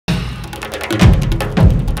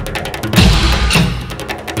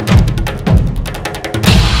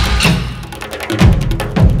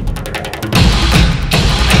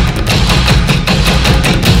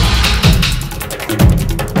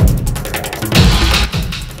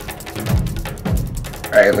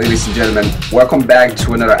right, ladies and gentlemen, welcome back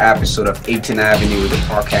to another episode of 18th Avenue, the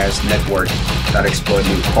podcast network that explores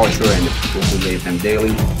new culture and the people who live them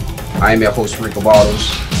daily. I am your host, Rico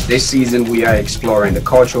Bartles. This season, we are exploring the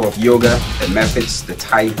culture of yoga, the methods, the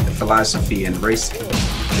type, the philosophy, and risk.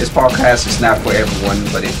 This podcast is not for everyone,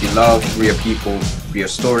 but if you love real people, real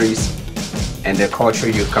stories, and their culture,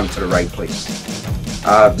 you've come to the right place.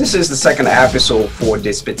 This is the second episode for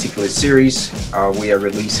this particular series. We are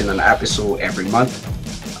releasing an episode every month.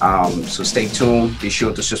 So stay tuned. Be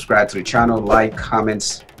sure to subscribe to the channel, like,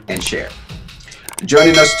 comments, and share.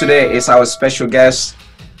 Joining us today is our special guest,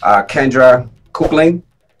 Kendra Coupland.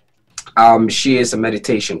 She is a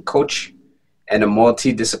meditation coach and a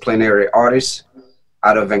multidisciplinary artist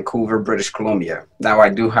out of Vancouver, British Columbia. Now, I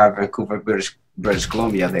do have Vancouver, British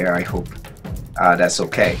Columbia there. I hope that's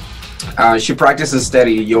okay. She practiced and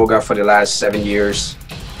studied yoga for the last 7 years.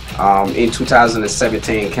 In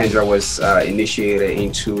 2017, Kendra was initiated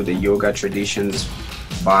into the yoga traditions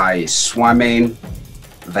by Swami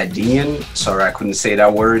Vidyanand. Sorry, I couldn't say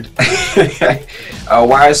that word.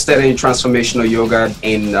 While studying Transformational Yoga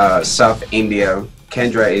in South India,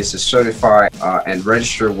 Kendra is certified and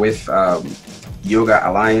registered with Yoga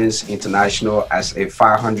Alliance International as a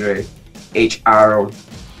 500 HR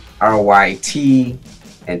RYT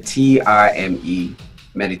and T.I.M.E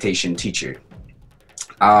meditation teacher.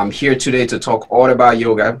 I'm here today to talk all about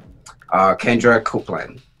yoga. Kendra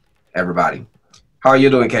Coupland, everybody. How are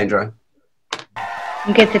you doing, Kendra?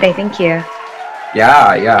 I'm good today, thank you.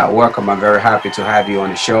 Yeah, welcome. I'm very happy to have you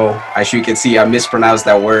on the show. As you can see, I mispronounced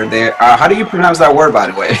that word there. How do you pronounce that word,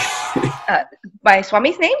 by the way? By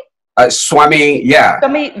Swami's name? Swami, yeah.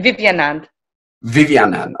 Swami Vidyanand.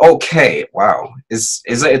 Vidyanand. Okay, wow. Is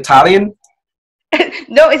it Italian?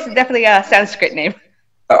 No, it's definitely a Sanskrit name.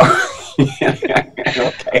 Oh.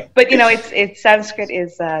 Okay. But you know, it's Sanskrit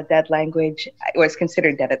is a dead language, or it's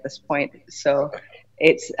considered dead at this point. So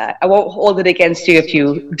it's I won't hold it against you if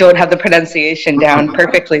you don't have the pronunciation down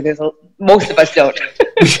perfectly. Most of us don't,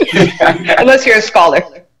 unless you're a scholar.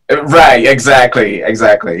 Right. Exactly.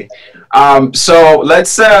 So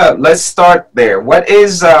let's start there. What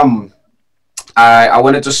is I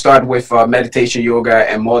wanted to start with meditation, yoga,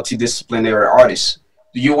 and multidisciplinary artists.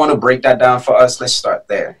 Do you want to break that down for us? Let's start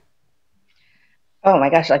there. Oh my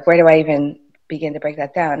gosh, like where do I even begin to break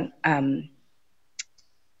that down?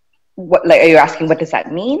 What, like, are you asking what does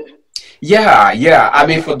that mean? Yeah. I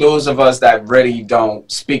mean, for those of us that really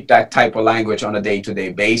don't speak that type of language on a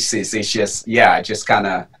day-to-day basis, it's just kind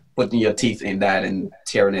of putting your teeth in that and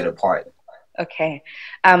tearing it apart. Okay.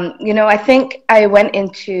 You know, I think I went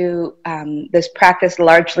into this practice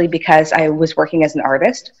largely because I was working as an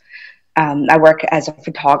artist. I work as a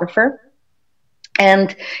photographer.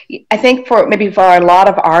 And I think for a lot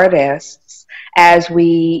of artists, as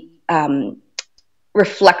we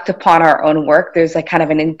reflect upon our own work, there's like kind of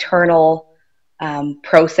an internal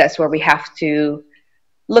process where we have to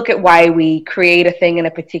look at why we create a thing in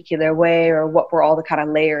a particular way, or what were all the kind of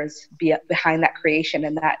layers behind that creation.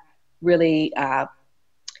 And that really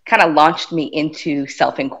kind of launched me into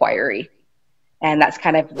self-inquiry. And that's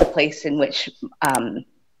kind of the place in which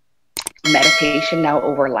meditation now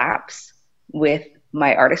overlaps with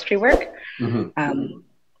my artistry work. Mm-hmm.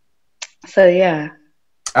 So yeah.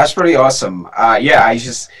 That's pretty awesome. I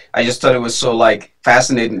just thought it was so like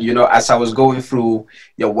fascinating, you know, as I was going through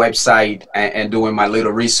your website and doing my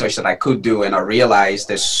little research that I could do, and I realized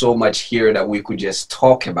there's so much here that we could just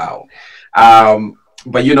talk about.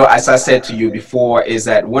 But, you know, as I said to you before, is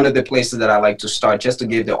that one of the places that I like to start, just to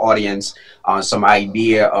give the audience some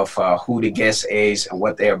idea of who the guest is and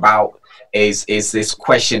what they're about, is this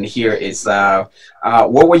question here is,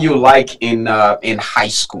 what were you like in high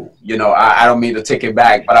school? You know, I don't mean to take it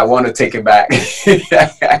back, but I want to take it back.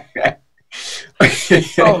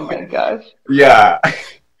 Oh, my gosh. Yeah.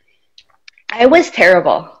 I was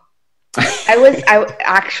terrible. I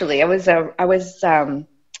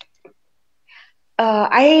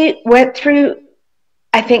went through,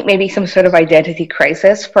 I think, maybe some sort of identity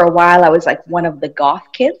crisis. For a while, I was like one of the goth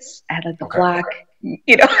kids. I had like the black,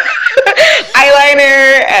 you know,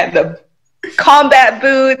 eyeliner and the combat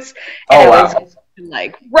boots. And I was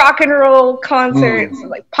like rock and roll concerts,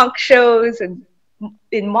 and like punk shows, and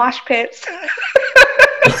in mosh pits.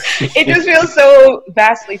 It just feels so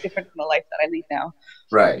vastly different from the life that I lead now.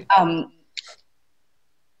 Right.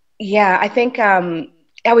 Yeah, I think I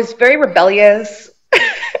was very rebellious.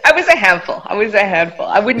 I was a handful.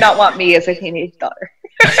 I would not want me as a teenage daughter.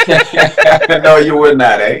 No, you would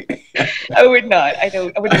not, eh? I would not. I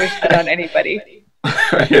wouldn't wish that on anybody.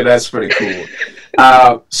 Yeah, that's pretty cool.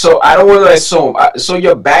 So I don't want to assume. So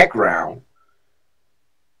your background,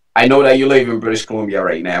 I know that you live in British Columbia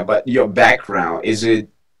right now, but your background, is it,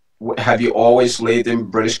 have you always lived in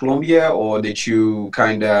British Columbia, or did you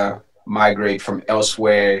kind of migrate from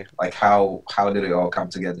elsewhere? Like how did it all come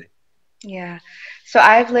together? Yeah. So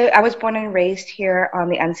I was born and raised here on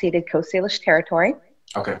the unceded Coast Salish territory.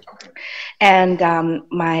 Okay. And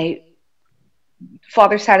my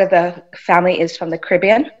father's side of the family is from the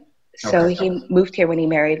Caribbean. So Okay. he moved here when he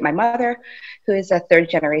married my mother, who is a third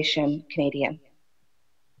generation Canadian.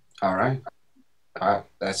 All right.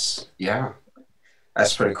 That's yeah.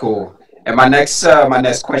 That's pretty cool. And my next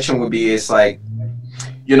question would be is like,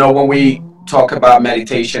 when we talk about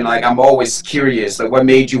meditation, like I'm always curious, like what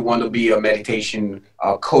made you want to be a meditation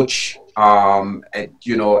coach? And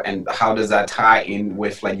how does that tie in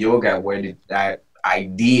with like yoga? Where did that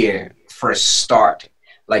idea first start?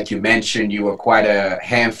 Like you mentioned, you were quite a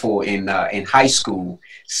handful in high school.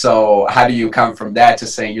 So how do you come from that to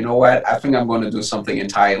saying, you know what, I think I'm going to do something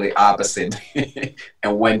entirely opposite?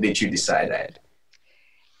 And when did you decide that?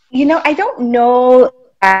 I don't know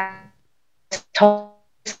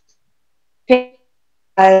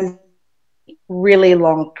a really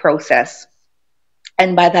long process.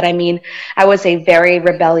 And by that I mean I was a very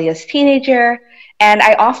rebellious teenager, and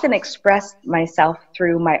I often expressed myself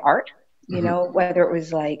through my art, Hmm. whether it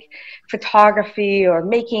was like photography or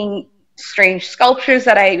making strange sculptures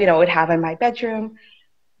that I would have in my bedroom.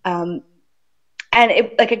 Um, and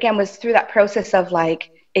it, like, again, was through that process of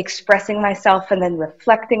like expressing myself and then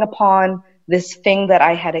reflecting upon this thing that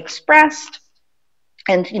I had expressed,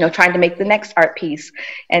 and trying to make the next art piece,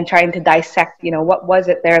 and trying to dissect what was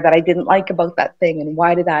it there that I didn't like about that thing, and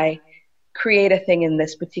why did I create a thing in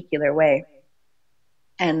this particular way.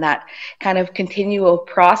 And that kind of continual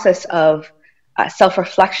process of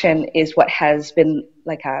self-reflection is what has been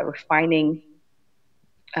like a refining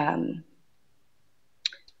um,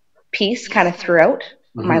 piece kind of throughout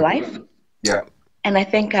my Hmm. life. Yeah. And I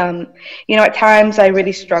think, at times I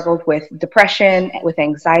really struggled with depression, with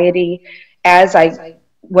anxiety, as I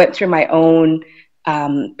went through my own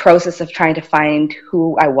process of trying to find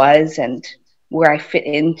who I was and where I fit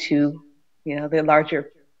into, the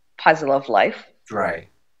larger puzzle of life. Right.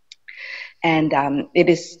 And it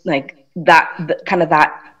is like that, kind of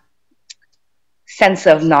that sense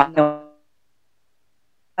of not knowing,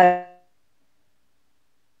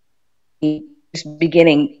 just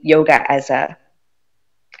beginning yoga as a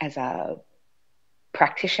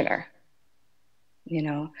practitioner.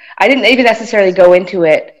 I didn't even necessarily go into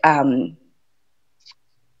it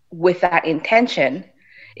with that intention.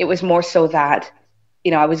 It was more so that,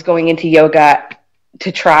 I was going into yoga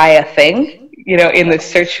to try a thing, in the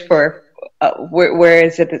search for where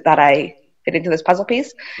is it that I fit into this puzzle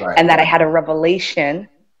piece, Right. and that I had a revelation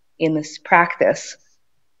in this practice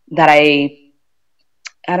that I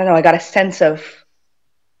don't know, I got a sense of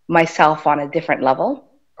myself on a different level,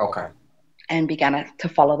 Okay. and began to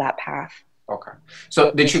follow that path. Okay.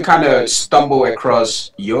 So did you kind of stumble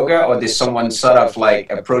across yoga, or did someone sort of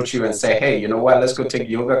like approach you and say, hey, you know what, let's go take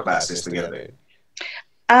yoga classes together?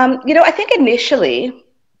 I think initially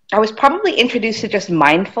I was probably introduced to just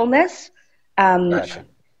mindfulness. Um, Gotcha.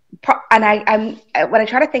 and when I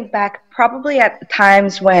try to think back, probably at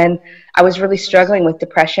times when I was really struggling with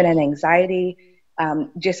depression and anxiety,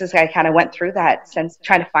 just as I kind of went through that sense,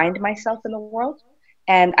 trying to find myself in the world.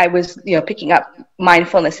 And I was, picking up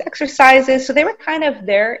mindfulness exercises. So they were kind of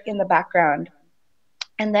there in the background.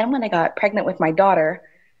 And then when I got pregnant with my daughter,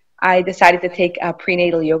 I decided to take a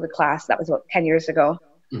prenatal yoga class. That was about 10 years ago.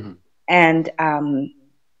 Hmm. And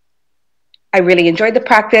I really enjoyed the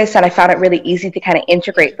practice, and I found it really easy to kind of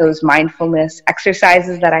integrate those mindfulness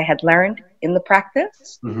exercises that I had learned in the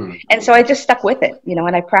practice. Hmm. And so I just stuck with it,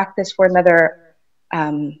 and I practiced for another,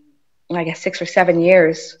 I guess, 6 or 7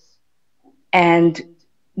 years. And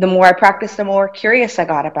the more I practiced, the more curious I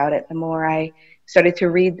got about it. The more I started to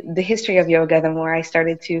read the history of yoga, the more I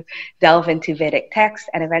started to delve into Vedic texts.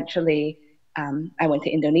 And eventually, I went to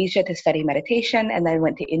Indonesia to study meditation, and then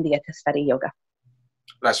went to India to study yoga.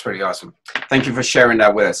 That's pretty awesome. Thank you for sharing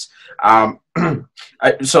that with us.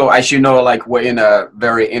 So as you know, like we're in a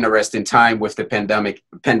very interesting time with the pandemic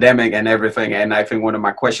and everything. And I think one of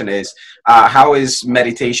my question is, how is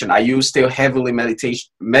meditation? Are you still heavily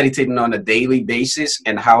meditating on a daily basis?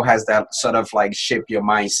 And how has that sort of like shaped your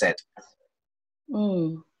mindset?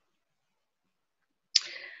 Mm.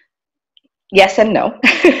 Yes and no.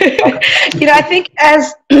 Okay. I think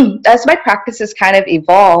as as my practices kind of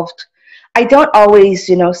evolved, I don't always,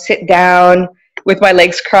 sit down with my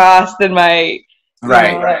legs crossed and Right.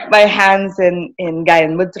 my hands in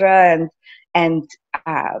Gayan Mudra, and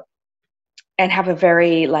uh, and have a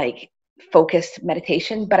very like focused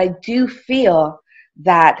meditation. But I do feel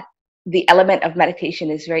that the element of meditation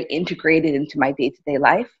is very integrated into my day-to-day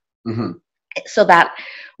life. Mm-hmm. So that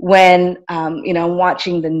when, I'm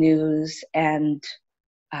watching the news and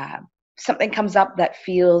something comes up that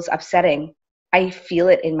feels upsetting, I feel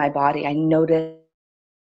it in my body. I notice,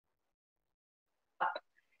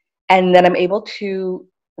 and then I'm able to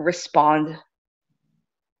respond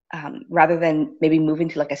rather than maybe moving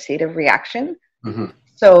to like a state of reaction. Mm-hmm.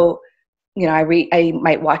 So, I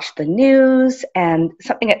might watch the news and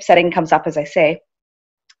something upsetting comes up, as I say,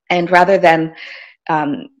 and rather than,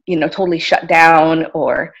 totally shut down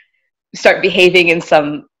or start behaving in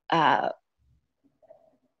some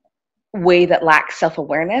way that lacks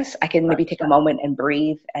self-awareness, I can maybe take a moment and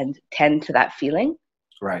breathe and tend to that feeling.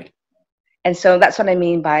 Right. And so that's what I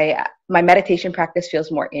mean by my meditation practice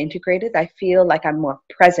feels more integrated. I feel like I'm more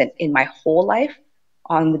present in my whole life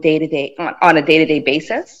on a day-to-day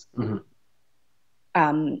basis. Mm-hmm.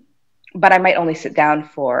 But I might only sit down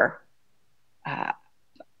for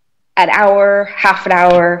an hour, half an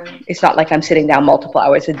hour. It's not like I'm sitting down multiple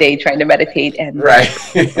hours a day trying to meditate and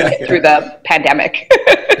get through the pandemic.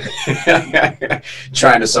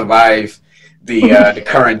 Trying to survive the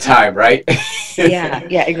current time, right? Yeah,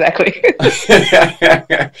 exactly.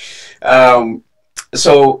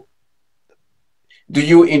 So do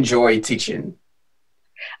you enjoy teaching?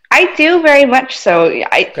 I do very much so. And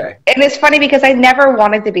it's funny because I never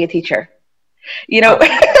wanted to be a teacher.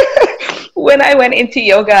 When I went into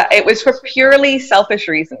yoga, it was for purely selfish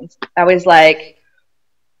reasons. I was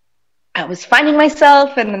finding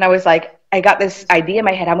myself, and then I was like, I got this idea in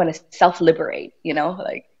my head, I'm going to self-liberate,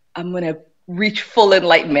 I'm going to reach full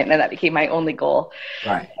enlightenment, and that became my only goal.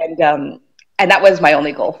 Right. And that was my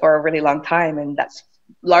only goal for a really long time, and that's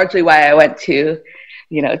largely why I went to,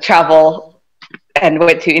 travel and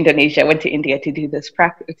went to Indonesia, went to India to do this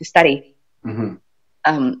practice, to study. Mm-hmm.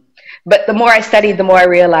 But the more I studied, the more I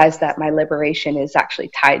realized that my liberation is actually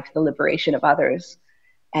tied to the liberation of others.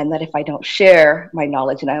 And that if I don't share my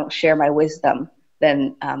knowledge and I don't share my wisdom,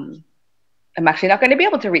 then I'm actually not going to be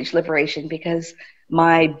able to reach liberation, because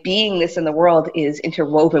my beingness in the world is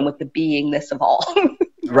interwoven with the beingness of all.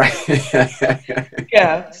 Right.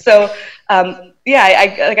 Yeah. So,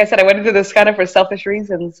 like I said, I went into this kind of for selfish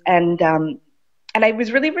reasons, and I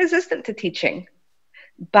was really resistant to teaching.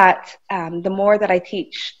 But the more that I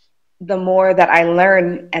teach, the more that I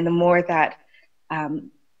learn, and the more that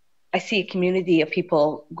I see a community of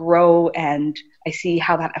people grow, and I see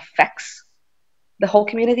how that affects the whole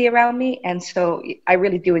community around me. And so I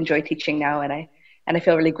really do enjoy teaching now, and I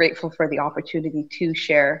feel really grateful for the opportunity to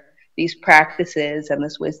share these practices and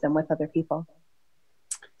this wisdom with other people.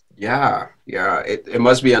 Yeah. It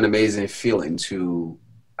must be an amazing feeling to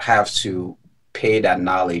have to pay that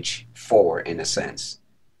knowledge forward, in a sense.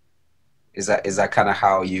 Is that kind of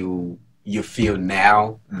how you feel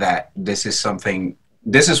now, that this is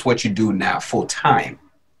what you do now full time?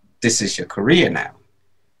 This is your career now.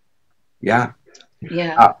 Yeah.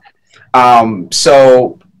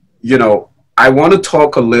 So, I want to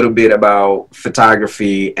talk a little bit about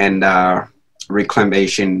photography and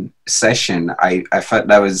reclamation session. I felt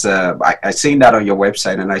that was, I seen that on your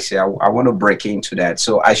website, and I said, I want to break into that.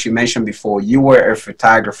 So as you mentioned before, you were a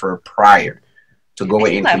photographer prior to go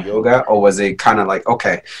into yoga, or was it kind of like,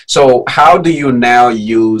 okay, so how do you now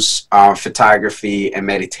use photography and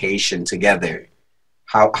meditation together?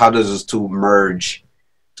 How does those two merge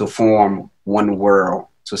to form one world,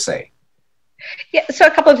 to say? Yeah, so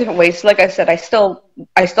a couple of different ways. Like I said, I still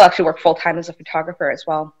actually work full-time as a photographer as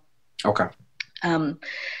well. Okay.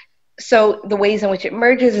 So the ways in which it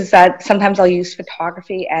merges is that sometimes I'll use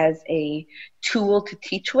photography as a tool to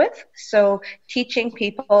teach with. So teaching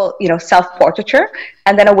people, self-portraiture,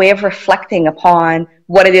 and then a way of reflecting upon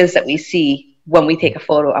what it is that we see when we take a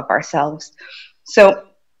photo of ourselves. So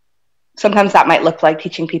sometimes that might look like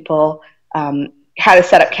teaching people how to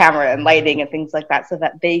set up camera and lighting and things like that, so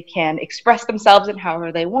that they can express themselves in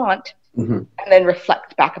however they want, mm-hmm. and then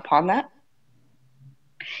reflect back upon that.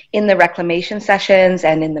 In the reclamation sessions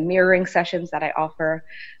and in the mirroring sessions that I offer,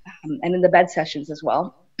 and in the bed sessions as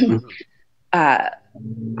well, mm-hmm.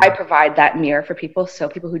 I provide that mirror for people. So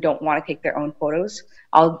people who don't want to take their own photos,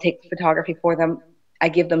 I'll take photography for them. I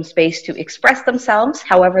give them space to express themselves,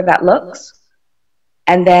 however that looks.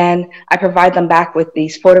 And then I provide them back with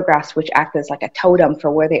these photographs, which act as like a totem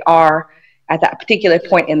for where they are at that particular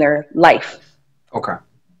point in their life. Okay.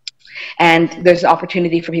 And there's an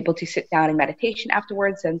opportunity for people to sit down in meditation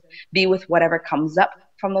afterwards and be with whatever comes up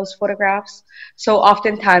from those photographs. So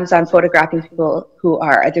oftentimes I'm photographing people who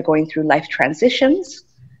are either going through life transitions.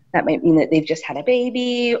 That might mean that they've just had a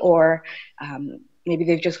baby, or maybe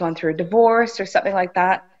they've just gone through a divorce or something like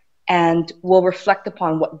that. and we'll reflect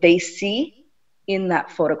upon what they see in that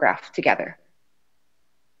photograph together.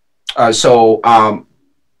 So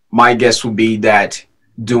my guess would be that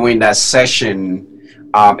during that session,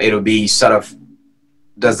 it'll be sort of,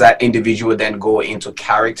 does that individual then go into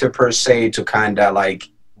character per se to kind of like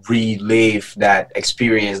relive that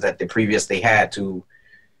experience that they previously had to,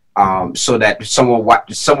 so that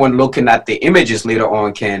someone looking at the images later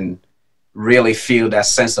on can really feel that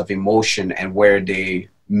sense of emotion and where they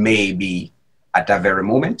may be at that very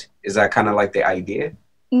moment? Is that kind of like the idea?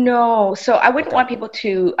 No, so I wouldn't want people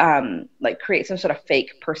to like create some sort of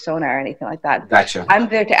fake persona or anything like that. Gotcha. I'm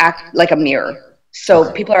there to act like a mirror. So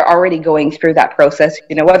people are already going through that process,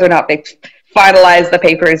 you know, whether or not they finalize the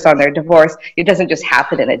papers on their divorce, it doesn't just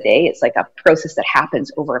happen in a day. It's like a process that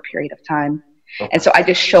happens over a period of time. Okay. And so I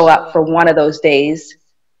just show up for one of those days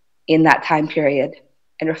in that time period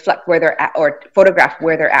and reflect where they're at, or photograph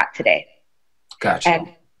where they're at today. Gotcha.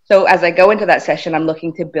 And so as I go into that session, I'm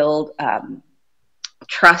looking to build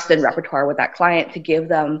trust and repertoire with that client to give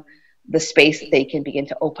them the space that they can begin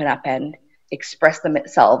to open up and express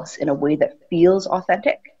themselves in a way that feels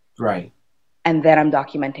authentic. Right. And then I'm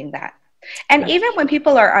documenting that. And even when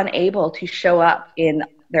people are unable to show up in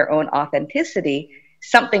their own authenticity,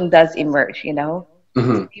 something does emerge, you know?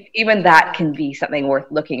 Mm-hmm. Even that can be something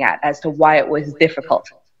worth looking at as to why it was difficult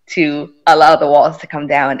to allow the walls to come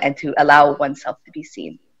down and to allow oneself to be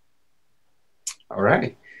seen. All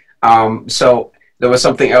right. So there was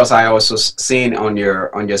something else I also seen on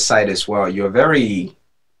your site as well. You're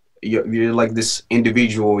like this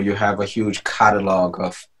individual. You have a huge catalog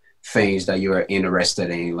of things that you are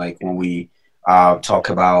interested in. Like when we talk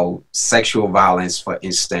about sexual violence, for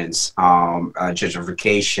instance,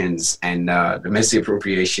 gentrifications and domestic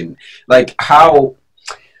appropriation. Like how?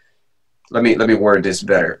 Let me word this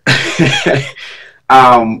better.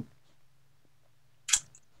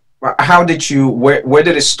 How did you, where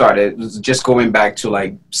did it start? It was just going back to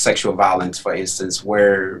like sexual violence, for instance,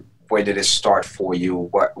 where did it start for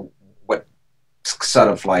you? What sort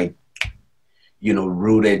of like, you know,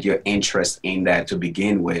 rooted your interest in that to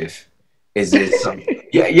begin with? Is it some,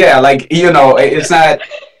 yeah, like, you know, it's not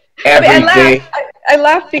every day. I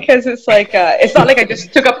laugh because it's like, it's not like I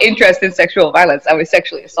just took up interest in sexual violence. I was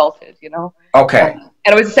sexually assaulted, you know? Okay.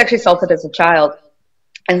 And I was sexually assaulted as a child.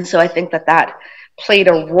 And so I think that played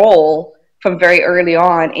a role from very early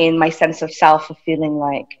on in my sense of self, of feeling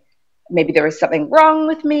like maybe there was something wrong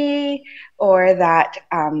with me, or that,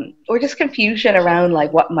 or just confusion around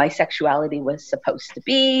like what my sexuality was supposed to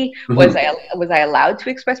be. Mm-hmm. Was I allowed to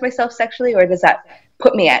express myself sexually, or does that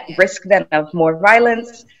put me at risk then of more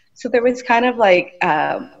violence? So there was kind of like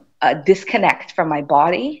a disconnect from my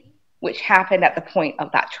body, which happened at the point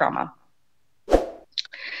of that trauma.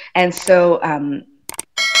 And so,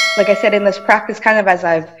 like I said, in this practice, kind of as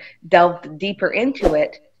I've delved deeper into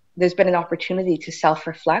it, there's been an opportunity to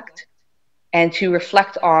self-reflect and to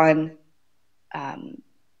reflect on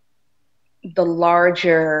the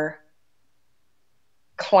larger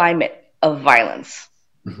climate of violence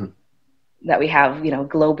mm-hmm. that we have, you know,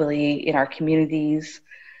 globally in our communities.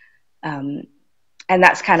 And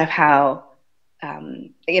that's kind of how,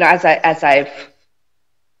 you know, as I've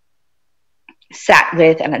sat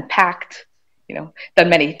with and unpacked, you know, done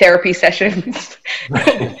many therapy sessions.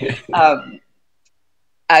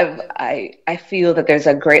 I feel that there's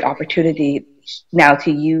a great opportunity now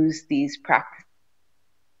to use these practices,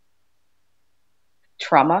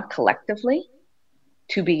 trauma collectively,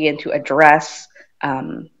 to begin to address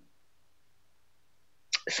some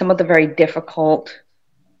of the very difficult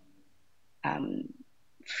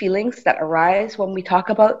feelings that arise when we talk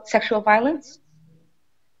about sexual violence,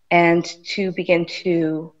 and to begin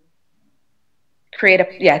to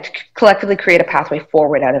to collectively create a pathway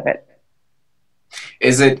forward out of it.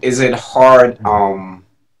 Is it hard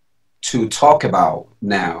to talk about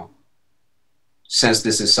now, since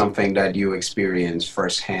this is something that you experience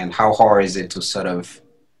firsthand? How hard is it to sort of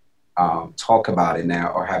talk about it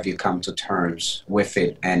now, or have you come to terms with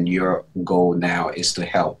it and your goal now is to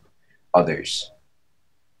help others?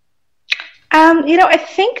 You know, I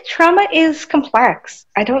think trauma is complex.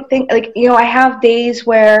 I don't think, like, you know, I have days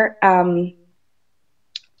where I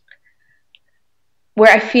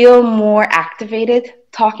feel more activated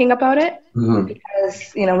talking about it mm-hmm.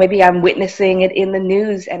 because, you know, maybe I'm witnessing it in the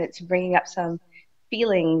news and it's bringing up some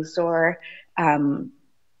feelings, or I'm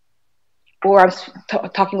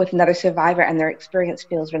talking with another survivor and their experience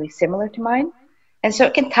feels really similar to mine. And so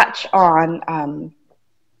it can touch on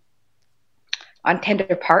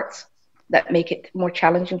tender parts that make it more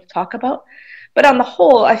challenging to talk about. But on the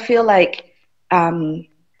whole, I feel like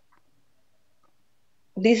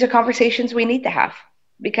these are conversations we need to have.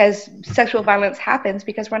 because sexual violence happens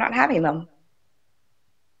because we're not having them.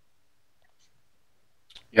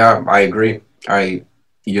 Yeah, I agree.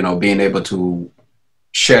 Being able to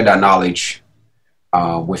share that knowledge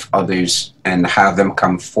with others and have them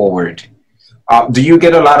come forward. Do you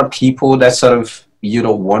get a lot of people that sort of,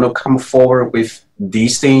 want to come forward with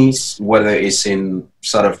these things, whether it's in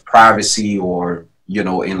sort of privacy or,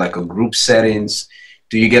 in like a group settings?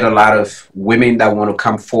 Do you get a lot of women that want to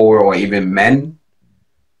come forward, or even men?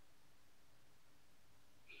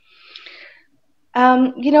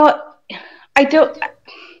 I don't,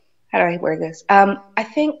 how do I word this? I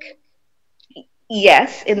think,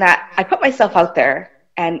 yes, in that I put myself out there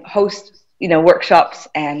and host, workshops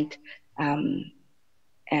and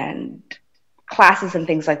classes and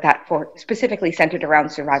things like that for specifically centered around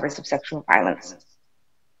survivors of sexual violence.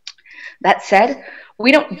 That said,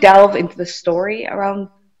 we don't delve into the story around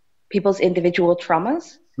people's individual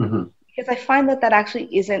traumas, because I find that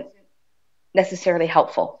actually isn't necessarily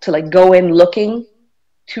helpful to like go in looking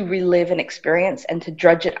to relive an experience and to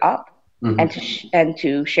drudge it up and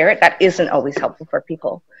to share it. That isn't always helpful for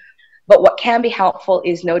people. But what can be helpful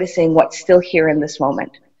is noticing what's still here in this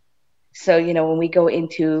moment. So, when we go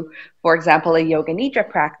into, for example, a yoga nidra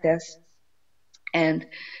practice, and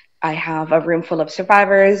I have a room full of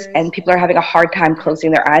survivors and people are having a hard time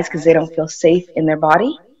closing their eyes because they don't feel safe in their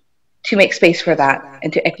body, to make space for that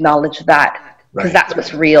and to acknowledge that, because that's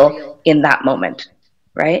what's real in that moment,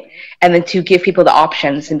 right? And then to give people the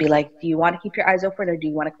options and be like, do you want to keep your eyes open or do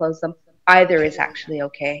you want to close them? Either is actually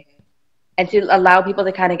okay. And to allow people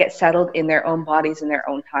to kind of get settled in their own bodies in their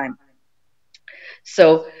own time.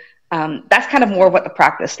 So that's kind of more what the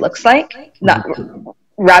practice looks like, not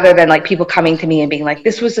rather than like people coming to me and being like,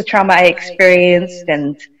 this was the trauma I experienced.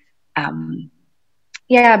 And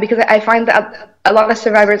because I find that a lot of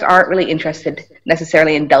survivors aren't really interested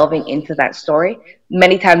necessarily in delving into that story.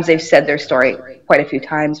 Many times they've said their story quite a few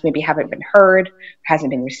times, maybe haven't been heard, hasn't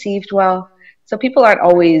been received well. So people aren't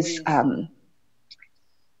always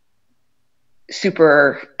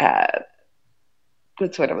super,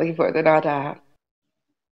 what's what I'm looking for? They're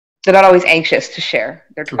not always anxious to share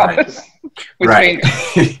their traumas. Right.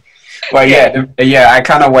 Well, yeah, I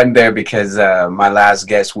kind of went there because my last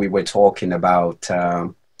guest, we were talking about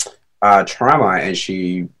trauma, and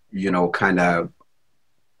she, kind of,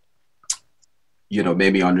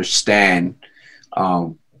 made me understand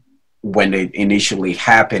when it initially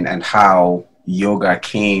happened and how yoga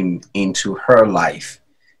came into her life.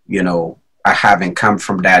 I haven't come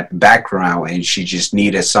from that background, and she just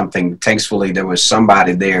needed something. Thankfully, there was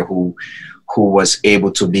somebody there who was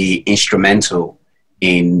able to be instrumental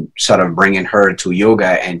in sort of bringing her to yoga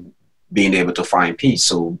and being able to find peace.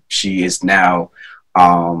 So she is now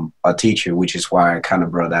a teacher, which is why I kind of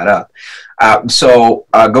brought that up. So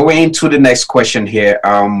going into the next question here,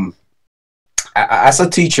 as a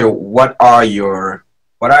teacher, what are your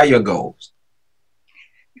goals?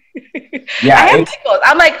 Yeah, I have goals.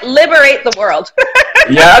 I'm like, liberate the world.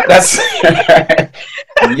 Yeah, that's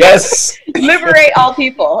yes. Liberate all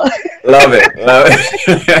people. Love it.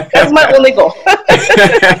 That's my only goal.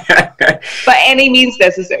 By any means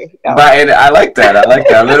necessary. No. But I like that.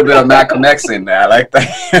 A little bit of Malcolm X in there. I like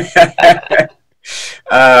that.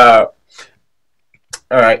 All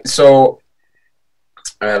right. So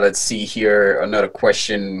let's see here. Another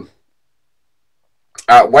question.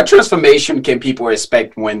 What transformation can people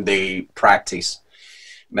expect when they practice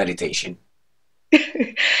meditation?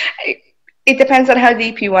 It depends on how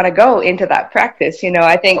deep you want to go into that practice.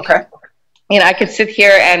 I think, I could sit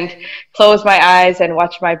here and close my eyes and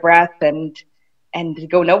watch my breath and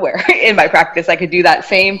go nowhere in my practice. I could do that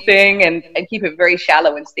same thing and keep it very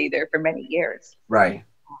shallow and stay there for many years. Right.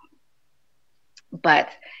 But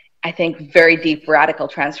I think very deep radical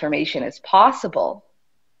transformation is possible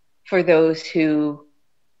for those who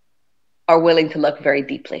are willing to look very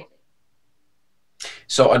deeply.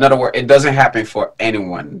 So in other words, it doesn't happen for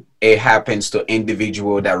anyone. It happens to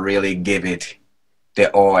individual that really give it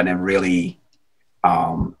their all and then really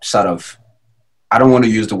sort of, I don't want to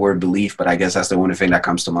use the word belief, but I guess that's the only thing that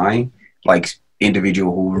comes to mind. Like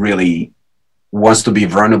individual who really wants to be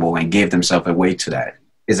vulnerable and give themselves away to that.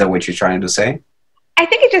 Is that what you're trying to say? I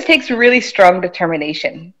think it just takes really strong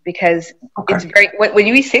determination, because it's very, when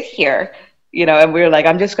you sit here, and we're like,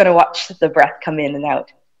 I'm just going to watch the breath come in and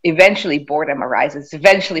out. Eventually boredom arises.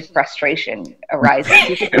 Eventually frustration arises.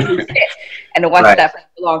 You sit and watch that for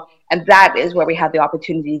so long. And that is where we have the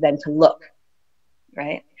opportunity then to look,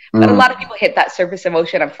 right? But a lot of people hit that surface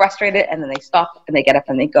emotion. I'm frustrated. And then they stop and they get up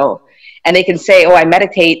and they go. And they can say, oh, I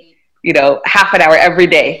meditate, half an hour every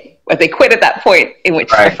day. But they quit at that point in which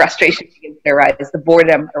the frustration begins to arise. The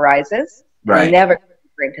boredom arises. Right. They never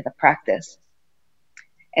deeper into the practice.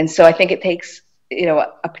 And so I think it takes, you know,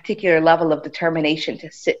 a particular level of determination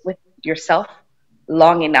to sit with yourself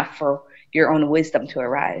long enough for your own wisdom to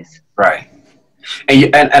arise. Right.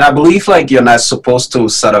 And I believe like you're not supposed to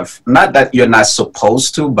sort of, not that you're not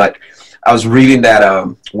supposed to, but I was reading that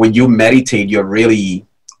when you meditate, you're really,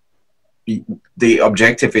 the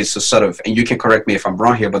objective is to sort of, and you can correct me if I'm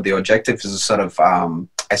wrong here, but the objective is to sort of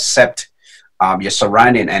accept your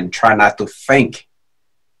surrounding and try not to think,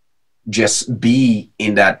 just be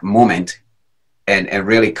in that moment and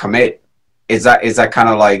really commit. Is that kind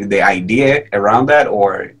of like the idea around that,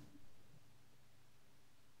 or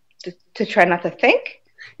to try not to think?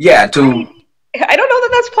 Yeah, I don't know that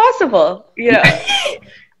that's possible. Yeah.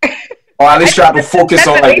 or at least try to focus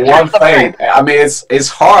on like one thing. I mean, it's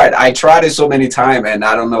hard. I tried it so many times, and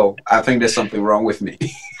I don't know. I think there's something wrong with me.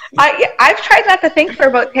 I've tried not to think for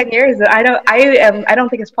about 10 years, and I don't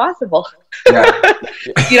think it's possible. Yeah.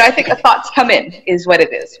 You know, I think the thoughts come in is what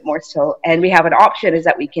it is, more so. And we have an option is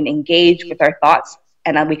that we can engage with our thoughts,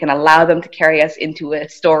 and then we can allow them to carry us into a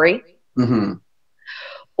story. Mm-hmm.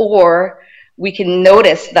 Or we can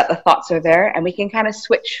notice that the thoughts are there, and we can kind of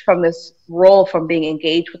switch from this role from being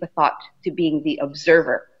engaged with the thought to being the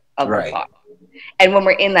observer of the thought. And when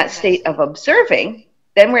we're in that state of observing,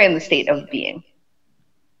 then we're in the state of being.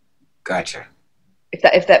 Gotcha.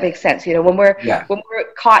 If that makes sense, you know, when we're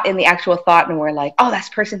caught in the actual thought and we're like, oh, this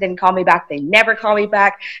person didn't call me back, they never call me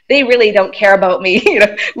back, they really don't care about me. You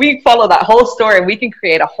know, we follow that whole story, and we can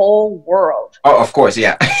create a whole world. Oh, of course,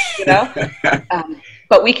 yeah. You know,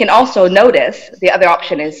 but we can also notice. The other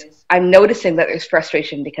option is I'm noticing that there's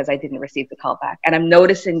frustration because I didn't receive the call back, and I'm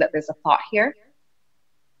noticing that there's a thought here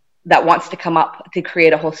that wants to come up to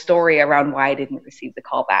create a whole story around why I didn't receive the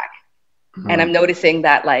call back. Mm-hmm. And I'm noticing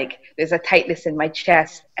that like there's a tightness in my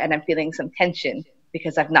chest, and I'm feeling some tension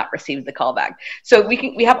because I've not received the call back. So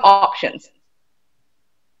we have options.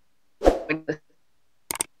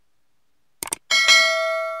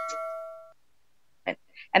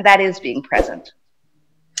 And that is being present.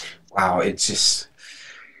 Wow, it's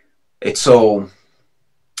so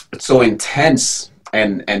intense,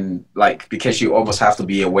 and like, because you almost have to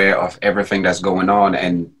be aware of everything that's going on,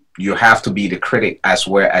 and you have to be the critic as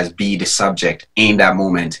well as be the subject in that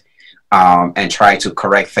moment, and try to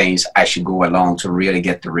correct things as you go along to really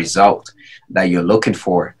get the result that you're looking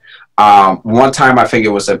for. One time, I think it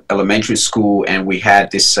was at elementary school, and we had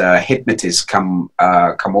this hypnotist come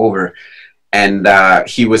over, and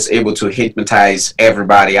he was able to hypnotize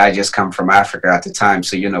everybody. I just come from Africa at the time,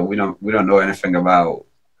 so you know we don't know anything about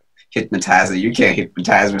hypnotizing. You can't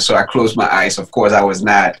hypnotize me, so I closed my eyes. Of course,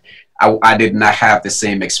 I did not have the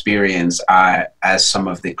same experience as some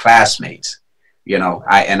of the classmates, you know.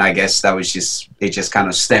 I guess that was it just kind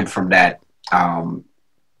of stemmed from that.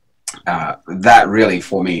 That really,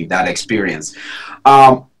 for me, that experience.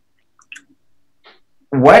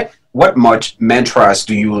 What much mantras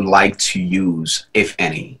do you like to use, if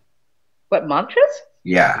any? What mantras?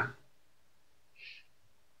 Yeah.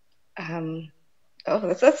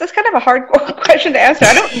 Oh, that's kind of a hard question to answer.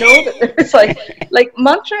 I don't know that there's like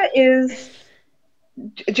mantra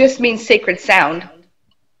just means sacred sound,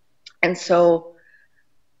 and so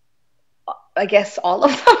I guess all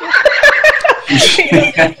of them.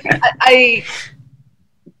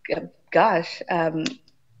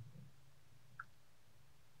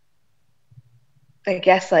 I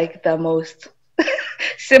guess like the most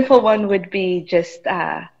simple one would be just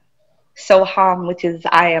Soham, which is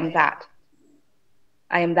I am that.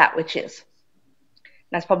 I am that which is.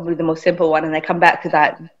 That's probably the most simple one, and I come back to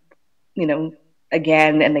that, you know,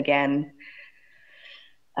 again and again.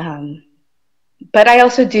 But I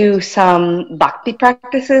also do some bhakti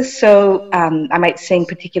practices, so I might sing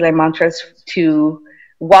particular mantras to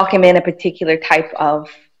welcome in a particular type of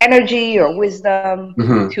energy or wisdom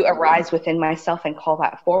to arise within myself and call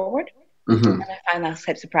that forward. And I find those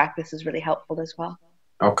types of practices really helpful as well.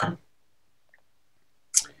 Okay.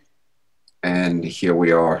 And here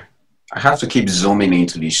we are. I have to keep zooming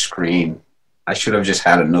into the screen. I should have just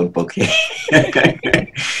had a notebook here.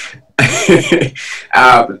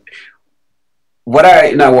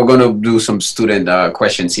 Now we're going to do some student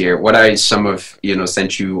questions here. What are some of,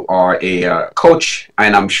 since you are a coach,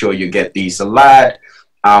 and I'm sure you get these a lot,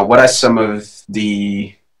 what are some of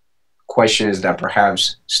the questions that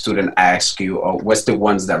perhaps students ask you, or what's the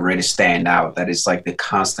ones that really stand out, that is like the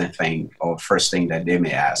constant thing or first thing that they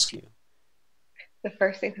may ask you? The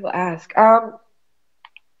first thing people ask. Let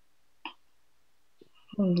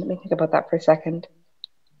me think about that for a second.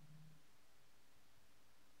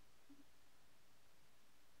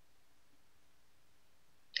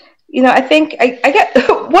 I think I get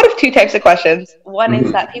one of two types of questions. One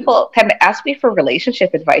is that people tend to ask me for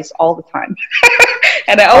relationship advice all the time.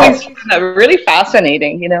 And I always find that really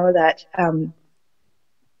fascinating, that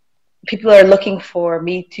people are looking for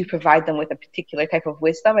me to provide them with a particular type of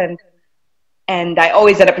wisdom. And I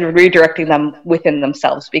always end up redirecting them within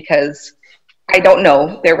themselves because I don't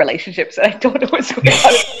know their relationships and I don't know what's going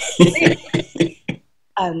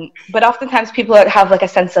on. But oftentimes people have like a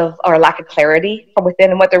sense of or lack of clarity from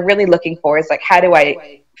within, and what they're really looking for is like, how do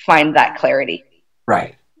I find that clarity?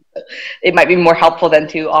 Right. It might be more helpful than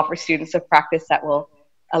to offer students a practice that will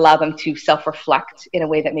allow them to self-reflect in a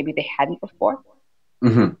way that maybe they hadn't before.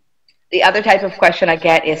 Mm-hmm. The other type of question I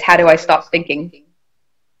get is, how do I stop thinking?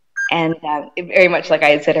 And very much like I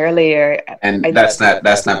had said earlier, and that's not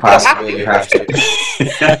possible. You have to.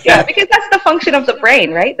 Yeah, because that's the function of the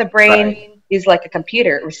brain, right? The brain is like a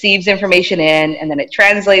computer. It receives information in, and then it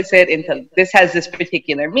translates it into, this has this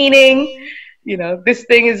particular meaning. This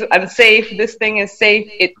thing is unsafe. This thing is safe.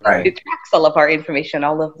 It tracks all of our information,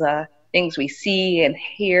 all of the things we see and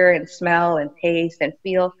hear and smell and taste and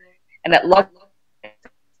feel, and that logs.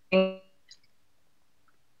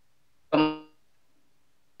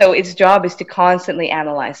 So its job is to constantly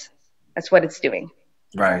analyze. That's what it's doing.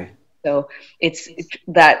 Right. So it's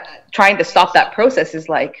that trying to stop that process is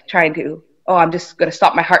like trying to, I'm just going to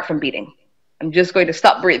stop my heart from beating. I'm just going to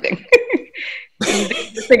stop breathing.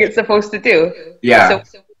 The thing it's supposed to do. Yeah.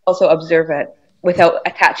 So also observe it without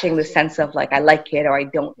attaching the sense of like, I like it or I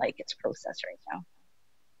don't like its process right now.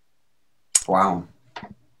 Wow.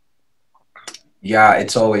 Yeah,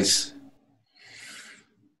 it's always,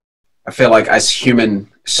 I feel like as human,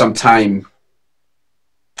 sometime,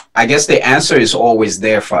 I guess the answer is always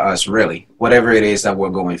there for us, really, whatever it is that we're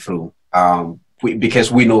going through.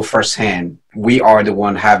 Because we know firsthand, we are the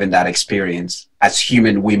one having that experience. As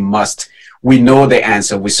human, we know the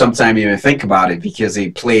answer. We sometimes even think about it because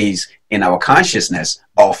it plays in our consciousness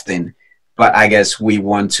often. But I guess we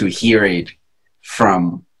want to hear it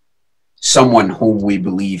from someone who we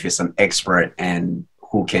believe is an expert and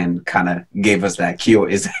who can kind of give us that cue.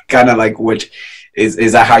 Is that kind of like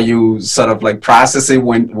is that how you sort of like process it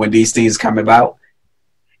when these things come about?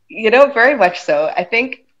 Very much so. I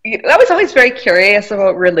think I was always very curious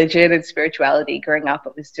about religion and spirituality growing up.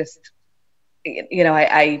 It was just,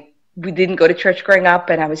 we didn't go to church growing up,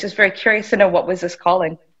 and I was just very curious to know what was this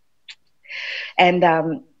calling. And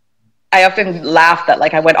I often laughed that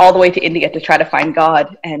like I went all the way to India to try to find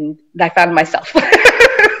God, and I found myself.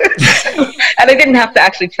 And I didn't have to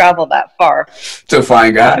actually travel that far to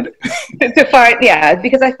find God.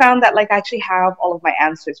 Because I found that like I actually have all of my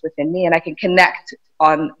answers within me, and I can connect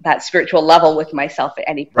on that spiritual level with myself at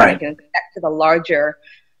any point. Right. I can connect to the larger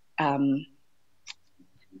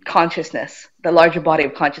consciousness, the larger body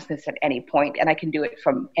of consciousness at any point, and I can do it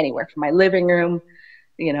from anywhere, from my living room,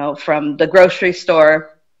 from the grocery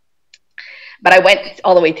store. But I went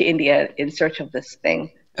all the way to India in search of this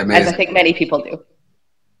thing. Amazing. As I think many people do.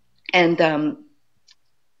 And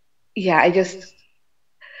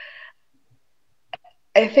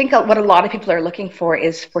I think what a lot of people are looking for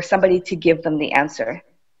is for somebody to give them the answer.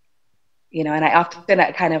 And I often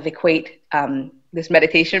kind of equate this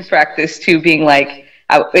meditation practice to being like,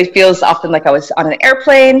 it feels often like I was on an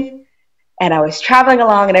airplane and I was traveling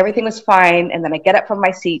along and everything was fine. And then I get up from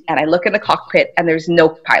my seat and I look in the cockpit and there's no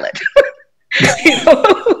pilot.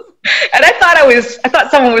 And I thought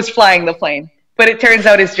someone was flying the plane. But it turns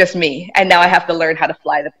out it's just me, and now I have to learn how to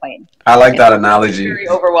fly the plane. I like that analogy. It's very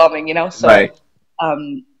overwhelming, So, right.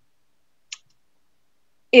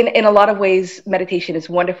 In a lot of ways, meditation is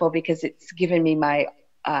wonderful because it's given me my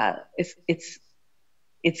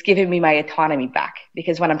it's given me my autonomy back.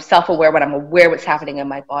 Because when I'm self-aware, when I'm aware what's happening in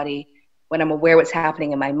my body, when I'm aware what's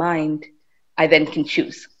happening in my mind, I then can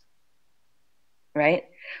choose. Right?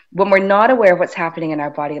 When we're not aware of what's happening in our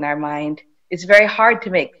body and our mind, it's very hard to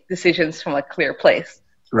make decisions from a clear place.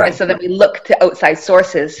 Right. And so then we look to outside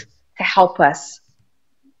sources to help us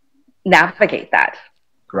navigate that.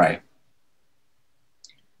 Right.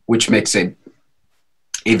 Which makes it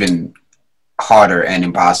even harder and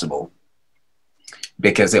impossible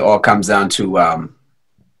because it all comes down to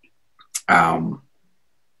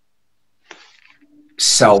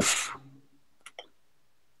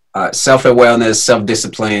self-awareness,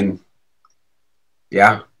 self-discipline.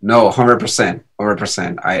 Yeah. No, 100%,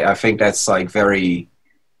 100%. I think that's like very,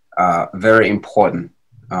 very important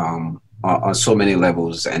on so many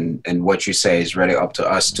levels. And what you say is really up to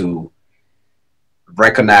us to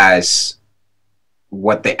recognize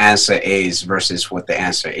what the answer is versus what the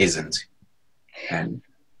answer isn't. And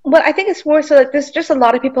well, I think it's more so that there's just a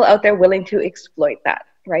lot of people out there willing to exploit that,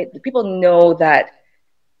 right? The people know that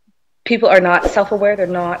people are not self-aware. They're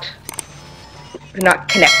not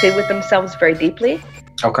connected with themselves very deeply.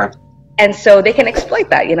 Okay. And so they can exploit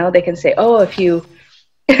that. They can say, oh, if you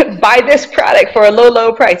buy this product for a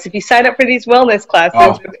low price, if you sign up for these wellness classes,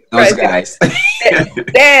 Oh, those guys.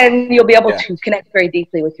 then you'll be able to connect very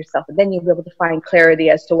deeply with yourself. And then you'll be able to find clarity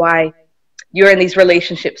as to why you're in these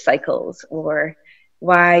relationship cycles or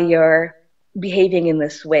why you're behaving in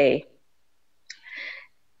this way.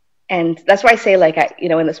 And that's why I say, like,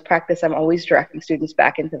 in this practice, I'm always directing students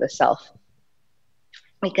back into the self,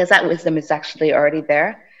 because that wisdom is actually already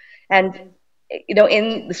there. And,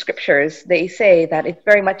 in the scriptures, they say that it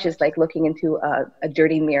very much is like looking into a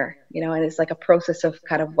dirty mirror, and it's like a process of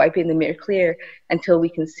kind of wiping the mirror clear until we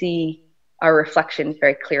can see our reflection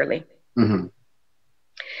very clearly. Mm-hmm.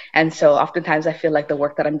 And so oftentimes I feel like the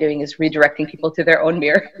work that I'm doing is redirecting people to their own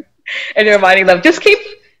mirror and reminding them, just keep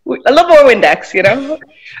a little more Windex,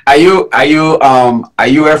 Are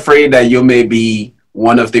you afraid that you may be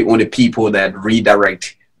one of the only people that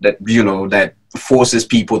redirect, that that forces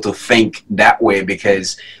people to think that way?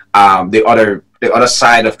 Because the other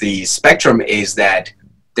side of the spectrum is that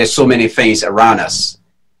there's so many things around us,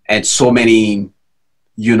 and so many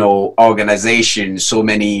organizations, so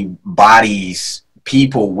many bodies,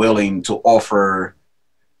 people willing to offer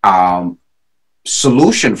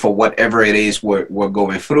solution for whatever it is we're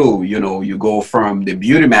going through. You go from the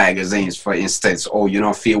beauty magazines, for instance. Oh, you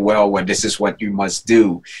don't feel well, this is what you must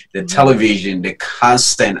do. The television, the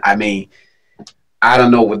constant, I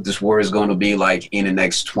don't know what this world is going to be like in the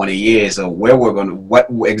next 20 years, or what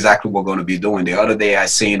exactly we're going to be doing. The other day I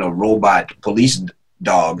seen a robot police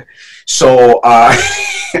dog. So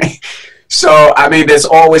so there's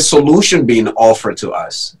always solution being offered to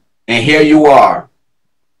us, and here you are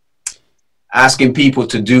asking people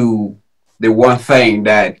to do the one thing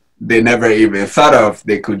that they never even thought of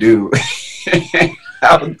they could do. I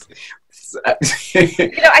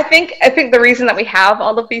think the reason that we have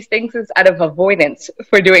all of these things is out of avoidance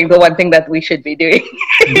for doing the one thing that we should be doing.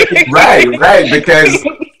 right, because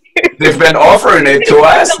they've been offering it to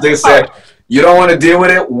us. They said, you don't want to deal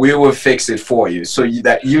with it, we will fix it for you, so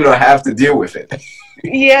that you don't have to deal with it.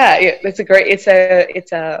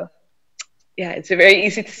 It's very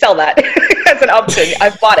easy to sell that as an option.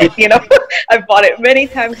 I've bought it, I've bought it many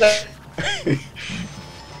times.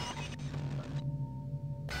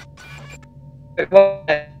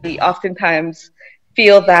 We oftentimes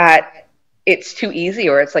feel that it's too easy,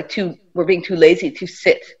 or it's like we're being too lazy to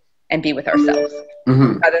sit and be with ourselves,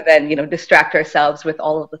 rather than, distract ourselves with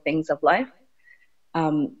all of the things of life.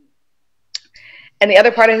 And the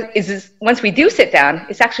other part is once we do sit down,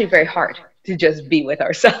 it's actually very hard to just be with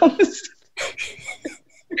ourselves.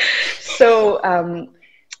 So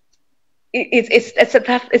it's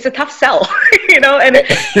a tough sell, and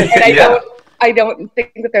I don't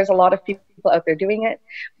think that there's a lot of people out there doing it.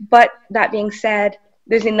 But that being said,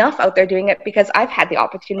 there's enough out there doing it, because I've had the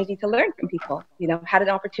opportunity to learn from people. Had an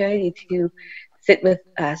opportunity to sit with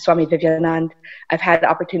Swami Vidyanand. I've had the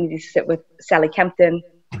opportunity to sit with Sally Kempton,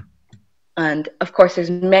 and of course, there's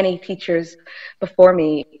many teachers before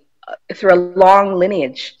me through a long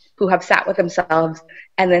lineage who have sat with themselves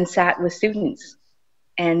and then sat with students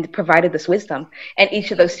and provided this wisdom. And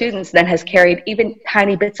each of those students then has carried even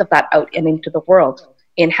tiny bits of that out and into the world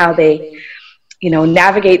in how they,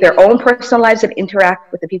 navigate their own personal lives and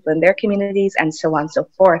interact with the people in their communities, and so on and so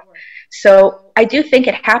forth. So I do think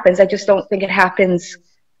it happens. I just don't think it happens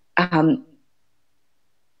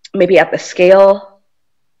maybe at the scale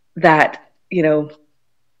that, yet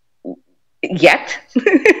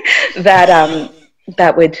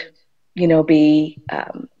that would, be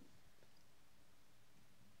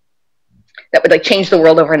that would like change the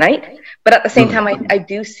world overnight. But at the same time, I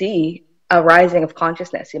do see a rising of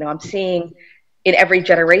consciousness. I'm seeing in every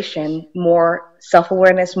generation more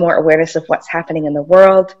self-awareness, more awareness of what's happening in the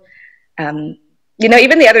world. Even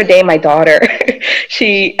the other day, my daughter,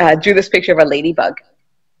 she drew this picture of a ladybug.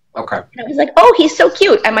 Okay. And I was like, oh, he's so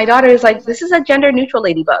cute. And my daughter is like, this is a gender neutral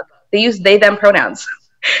ladybug. They use they, them pronouns.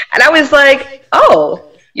 And I was like,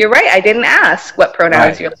 oh, you're right. I didn't ask what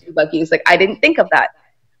pronouns your ladybug used. Like, I didn't think of that.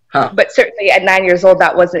 Huh. But certainly at 9 years old,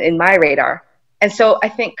 that wasn't in my radar. And so I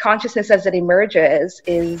think consciousness as it emerges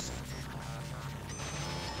is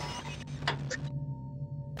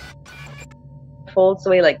folds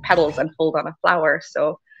away like petals unfold on a flower.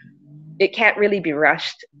 So it can't really be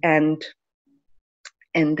rushed. And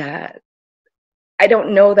I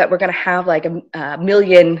don't know that we're going to have like a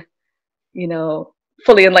million,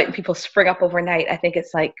 fully enlightened people spring up overnight. I think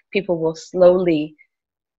it's like people will slowly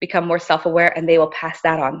become more self-aware, and they will pass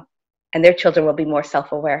that on, and their children will be more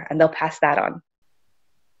self-aware, and they'll pass that on.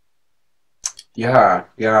 Yeah.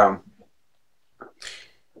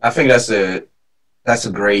 I think that's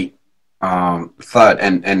a great thought,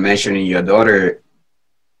 and mentioning your daughter.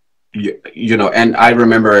 You know, and I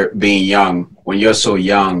remember being young. When you're so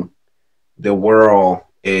young, the world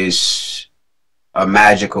is a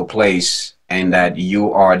magical place, and that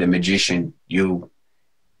you are the magician. You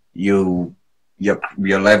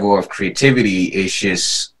your level of creativity is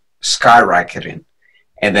just skyrocketing.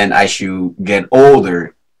 And then as you get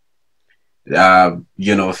older,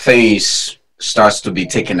 you know, things starts to be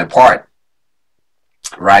taken apart,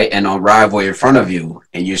 right, and unravel in front of you,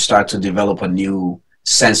 and you start to develop a new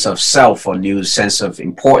sense of self, or new sense of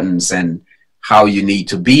importance, and how you need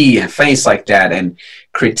to be, and things like that. And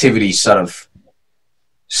creativity sort of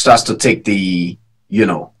starts to take the, you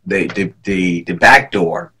know, the back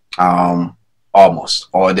door, almost,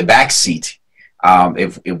 or the back seat,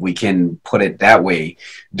 if we can put it that way.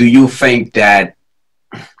 Do you think that,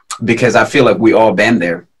 because I feel like we all been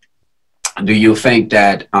there, do you think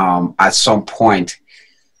that at some point,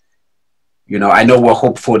 you know, I know we're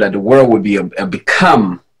hopeful that the world would be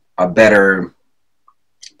become a better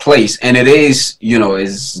place, and it is, you know,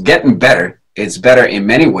 is getting better. It's better in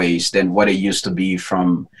many ways than what it used to be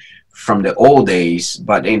from the old days.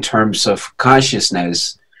 But in terms of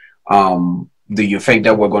consciousness, do you think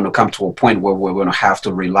that we're going to come to a point where we're going to have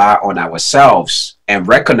to rely on ourselves, and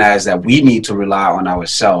recognize that we need to rely on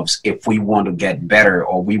ourselves if we want to get better,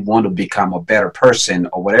 or we want to become a better person,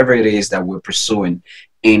 or whatever it is that we're pursuing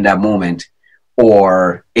in that moment?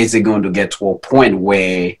 Or is it going to get to a point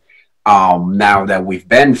where, now that we've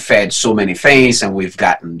been fed so many things, and we've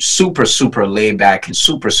gotten super laid back and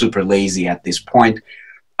super lazy at this point,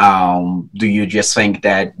 do you just think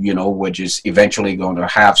that, you know, we're just eventually going to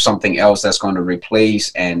have something else that's going to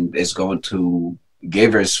replace, and is going to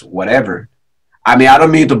give us whatever? I mean, I don't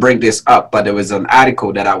mean to bring this up, but there was an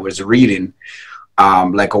article that I was reading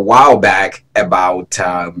like a while back about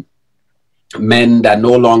men that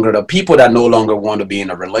no longer, the people that no longer want to be in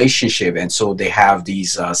a relationship, and so they have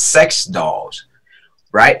these sex dolls,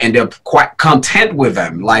 right? And they're quite content with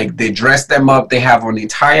them. Like, they dress them up, they have an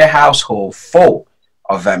entire household full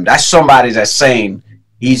of them. That's somebody that's saying,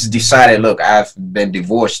 he's decided, look, I've been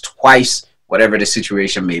divorced twice, whatever the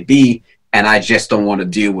situation may be, and I just don't want to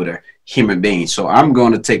deal with a human being, so I'm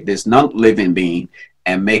going to take this non-living being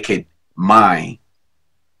and make it mine.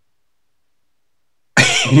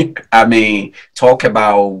 I mean, talk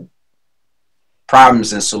about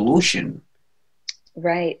problems and solution.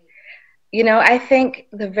 Right. You know, I think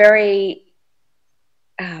the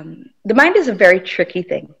mind is a very tricky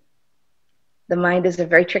thing. The mind is a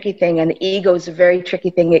very tricky thing, and the ego is a very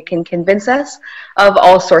tricky thing. It can convince us of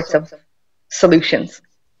all sorts of solutions,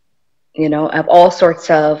 you know, of all sorts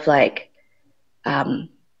of, like,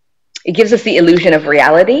 it gives us the illusion of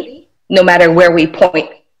reality, no matter where we point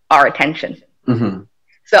our attention. Mm-hmm.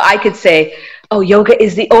 So I could say, oh, yoga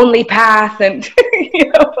is the only path, and you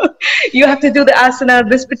know, you have to do the asana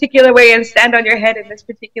this particular way and stand on your head in this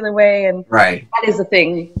particular way, and right, that is the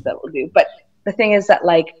thing that we'll do. But the thing is that,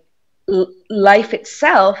 like, life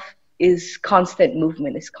itself is constant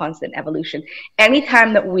movement, is constant evolution.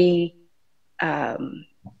 Anytime that we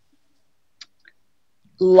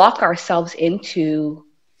lock ourselves into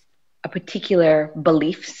a particular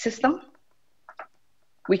belief system,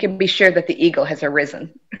 we can be sure that the ego has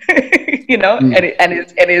arisen, you know, and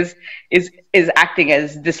it is acting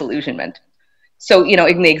as disillusionment. So, you know,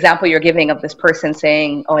 in the example you're giving of this person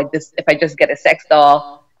saying, oh, if I just get a sex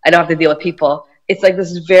doll, I don't have to deal with people. It's like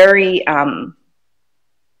this very, I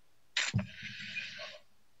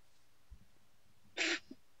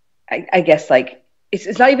guess, like,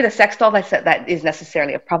 it's not even a sex doll that is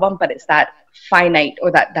necessarily a problem, but it's that finite,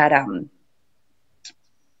 or that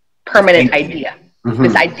permanent idea. Mm-hmm.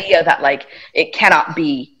 This idea that, like, it cannot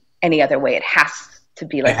be any other way. It has to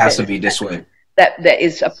be like this. It has to be this way. That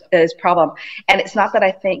is a problem. And it's not that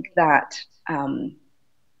I think that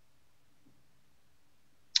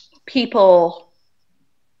people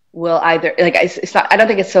will either, like, it's not, I don't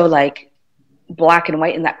think it's so, like, black and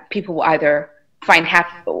white, in that people will either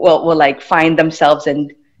will like find themselves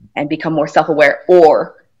and become more self-aware,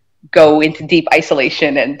 or go into deep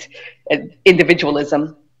isolation and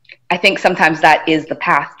individualism. I think sometimes that is the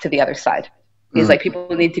path to the other side. It's like people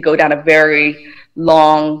need to go down a very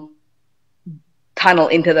long tunnel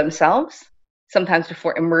into themselves, sometimes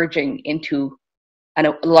before emerging into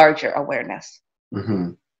a larger awareness.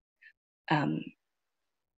 Mm-hmm.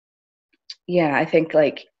 Yeah, I think,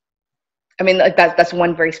 like, I mean, like, that's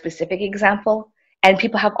one very specific example. And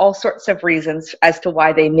people have all sorts of reasons as to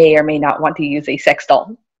why they may or may not want to use a sex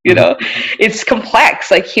doll. You know, it's complex.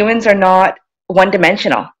 Like, humans are not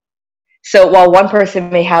one-dimensional. So while one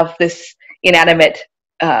person may have this inanimate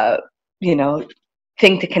you know,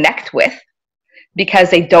 thing to connect with because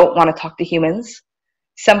they don't want to talk to humans.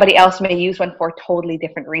 Somebody else may use one for a totally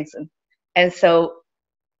different reason. And so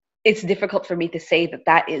it's difficult for me to say that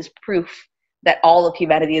that is proof that all of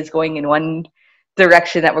humanity is going in one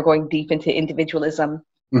direction, that we're going deep into individualism.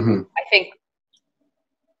 Mm-hmm. I think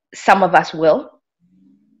some of us will,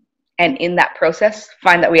 and in that process,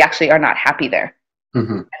 find that we actually are not happy there.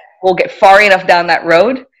 Mm-hmm. We'll get far enough down that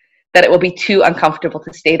road that it will be too uncomfortable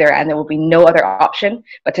to stay there, and there will be no other option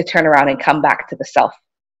but to turn around and come back to the self.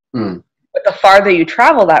 Mm. But the farther you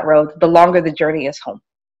travel that road, the longer the journey is home.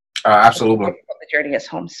 Absolutely. The journey is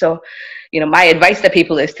home. So, you know, my advice to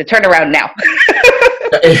people is to turn around now.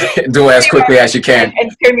 Do it as quickly as you can.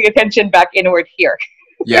 And turn the attention back inward here.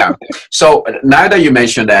 Yeah. So now that you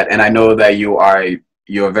mentioned that, and I know that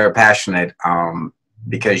you're very passionate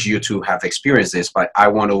because you too have experienced this, but I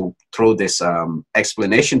want to throw this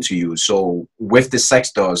explanation to you. So with the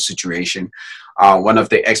sex dolls situation, one of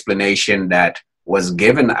the explanation that was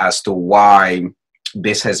given as to why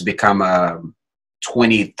this has become a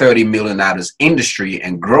 20-30 million dollars industry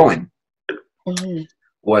and growing Mm-hmm.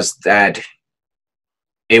 was that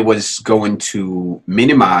it was going to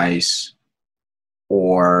minimize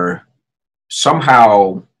or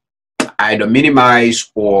somehow either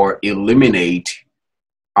minimize or eliminate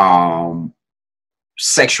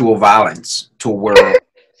sexual violence toward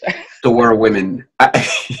women.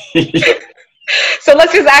 So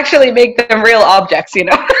let's just actually make them real objects, you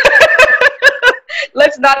know.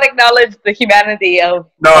 Let's not acknowledge the humanity of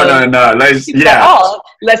No. Let's at all.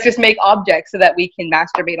 Let's just make objects so that we can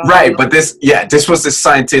masturbate on. Right, but this was the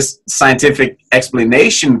scientific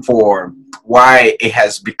explanation for why it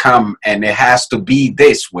has become and it has to be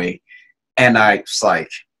this way. And I was like,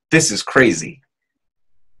 this is crazy.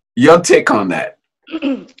 Your take on that?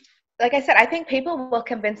 Like I said, I think people will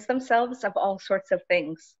convince themselves of all sorts of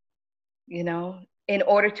things, you know, in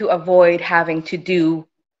order to avoid having to do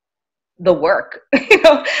the work. You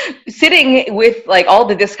know, sitting with like all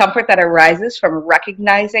the discomfort that arises from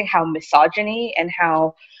recognizing how misogyny and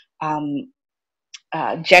how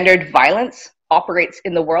gendered violence operates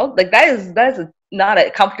in the world, like that is not a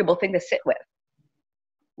comfortable thing to sit with.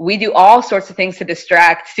 We do all sorts of things to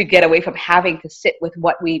distract, to get away from having to sit with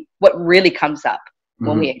what really comes up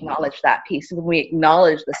when we acknowledge that piece, when we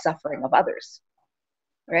acknowledge the suffering of others,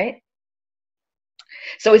 right?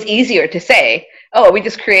 So it's easier to say, oh, we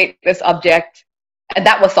just create this object and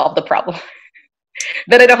that will solve the problem.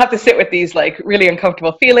 Then I don't have to sit with these like really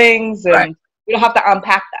uncomfortable feelings, and right. We don't have to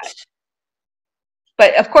unpack that.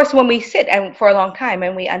 But of course, when we sit and for a long time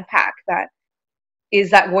and we unpack that, is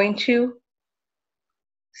that going to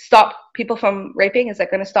stop people from raping? Is that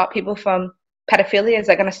going to stop people from pedophilia? Is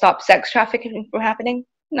that going to stop sex trafficking from happening?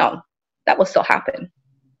 No, that will still happen.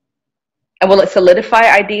 And will it solidify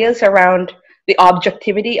ideas around the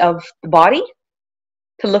objectivity of the body,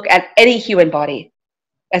 to look at any human body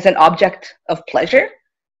as an object of pleasure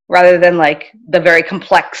rather than like the very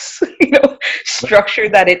complex, you know, structure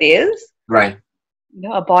that it is? Right. You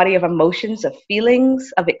know, a body of emotions, of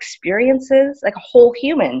feelings, of experiences, like a whole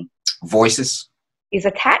human. Voices. Is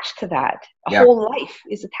attached to that. A whole life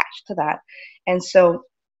is attached to that. And so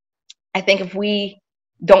I think if we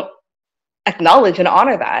don't acknowledge and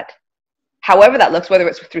honor that, however that looks, whether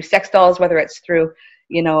it's through sex dolls, whether it's through,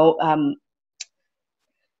 you know,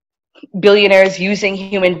 billionaires using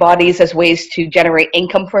human bodies as ways to generate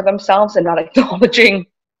income for themselves and not acknowledging,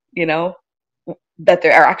 you know, that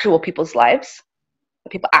there are actual people's lives, that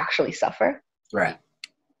people actually suffer. Right.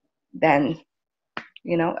 Then,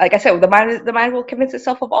 you know, like I said, the mind will convince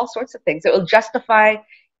itself of all sorts of things. It will justify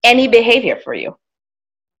any behavior for you.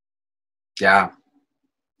 Yeah.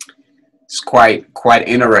 It's quite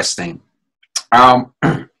interesting.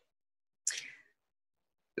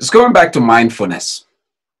 It's going back to mindfulness.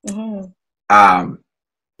 Mm-hmm.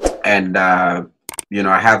 You know,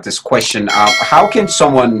 I have this question. How can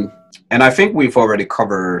someone, and I think we've already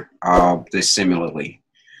covered this similarly,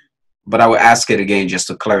 but I will ask it again just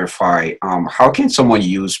to clarify. How can someone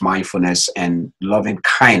use mindfulness and loving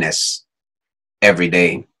kindness every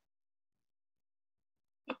day?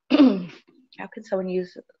 How can someone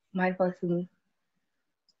use mindfulness and...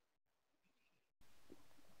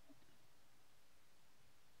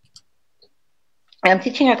 I'm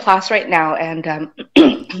teaching a class right now, and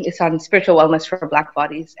it's on spiritual wellness for Black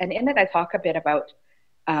bodies. And in it, I talk a bit about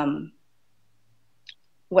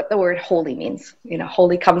what the word holy means. You know,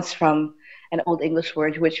 holy comes from an Old English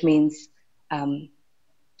word, which means,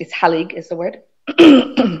 it's halig is the word.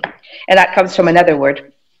 And that comes from another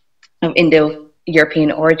word of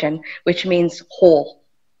Indo-European origin, which means whole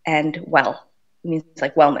and well. means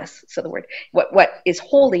like wellness. So the word, what is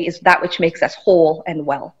holy is that which makes us whole and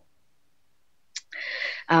well.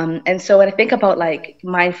 And so when I think about like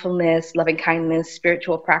mindfulness, loving kindness,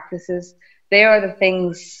 spiritual practices, they are the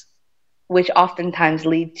things which oftentimes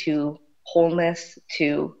lead to wholeness,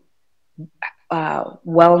 to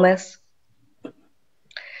wellness.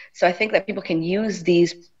 So I think that people can use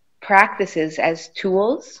these practices as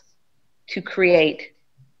tools to create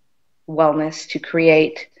wellness, to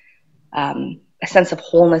create a sense of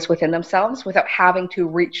wholeness within themselves without having to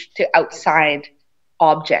reach to outside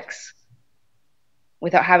objects,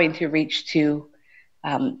 without having to reach to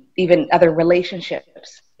even other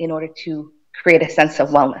relationships in order to create a sense of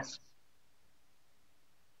wellness.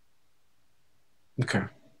 Okay.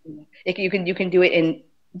 You can do it in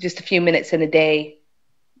just a few minutes in a day,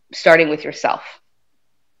 starting with yourself.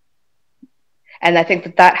 And I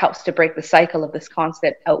think that helps to break the cycle of this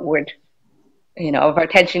constant outward, of our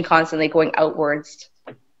attention constantly going outwards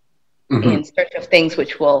in search of things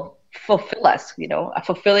which will fulfill us, a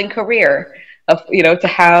fulfilling career, to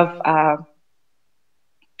have a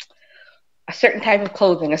certain type of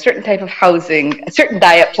clothing, a certain type of housing, a certain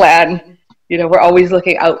diet plan. We're always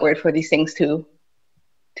looking outward for these things to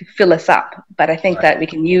fill us up. But I think that we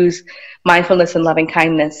can use mindfulness and loving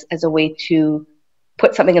kindness as a way to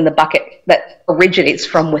put something in the bucket that originates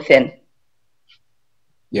from within.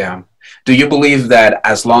 Yeah. Do you believe that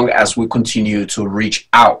as long as we continue to reach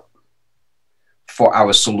out for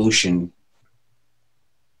our solution,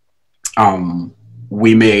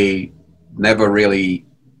 we may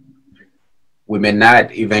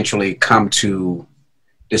not eventually come to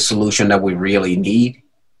the solution that we really need?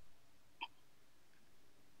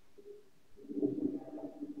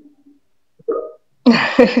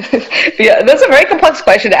 Yeah, that's a very complex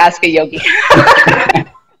question to ask a yogi.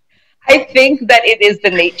 I think that it is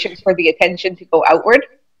the nature for the attention to go outward.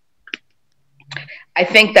 I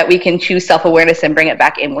think that we can choose self-awareness and bring it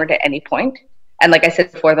back inward at any point. And like I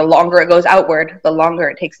said before, the longer it goes outward, the longer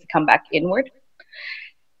it takes to come back inward.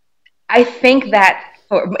 I think that,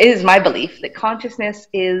 or it is my belief, that consciousness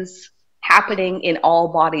is happening in all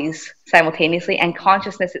bodies simultaneously, and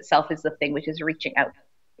consciousness itself is the thing which is reaching out.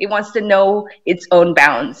 It wants to know its own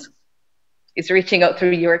bounds. It's reaching out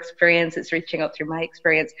through your experience, it's reaching out through my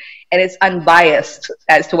experience, and it's unbiased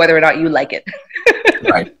as to whether or not you like it.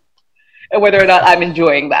 Right. And whether or not I'm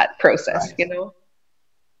enjoying that process,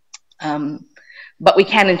 but we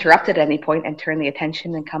can interrupt it at any point and turn the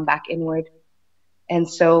attention and come back inward. And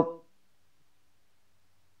so,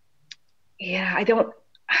 yeah, I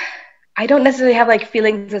don't necessarily have like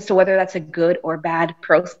feelings as to whether that's a good or bad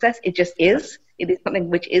process. It just is. It is something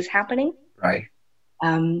which is happening. Right.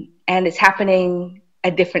 And it's happening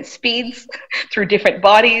at different speeds through different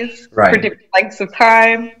bodies for different lengths of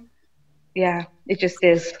time. Yeah, it just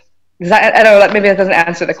is. I don't know, maybe that doesn't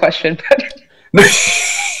answer the question, but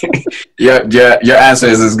your answer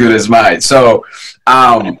is as good as mine. So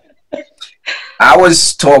I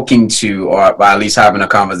was talking to, or at least having a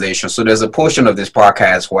conversation. So there's a portion of this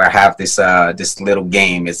podcast where I have this little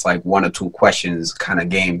game. It's like 1 or 2 questions kind of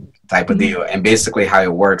game type of deal. And basically how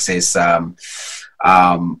it works is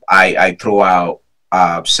I throw out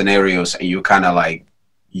scenarios, and you kind of like,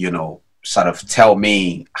 sort of tell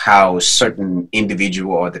me how certain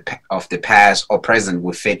individual of the past or present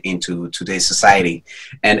would fit into today's society.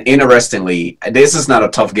 And interestingly, this is not a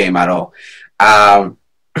tough game at all.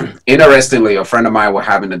 Interestingly, a friend of mine were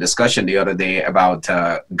having a discussion the other day about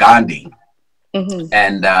Gandhi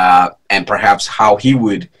and perhaps how he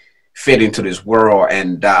would fit into this world,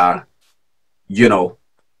 and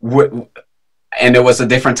and it was a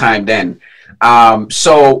different time then.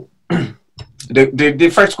 So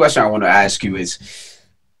the first question I want to ask you is,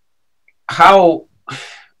 how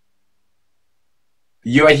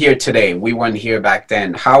you're here today, we weren't here back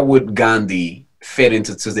then. How would Gandhi fit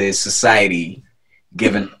into today's society,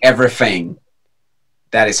 given everything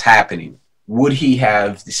that is happening? Would he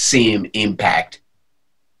have the same impact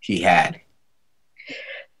he had?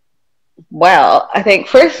 Well, I think,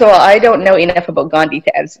 first of all, I don't know enough about Gandhi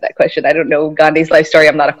to answer that question. I don't know Gandhi's life story.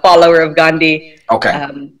 I'm not a follower of Gandhi.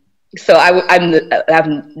 Okay. So I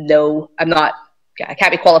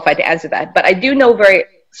can't be qualified to answer that. But I do know very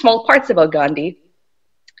small parts about Gandhi.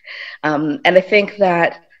 And I think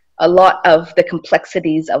that a lot of the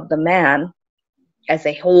complexities of the man as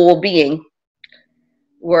a whole being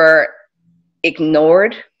were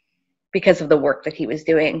ignored because of the work that he was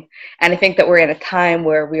doing. And I think that we're in a time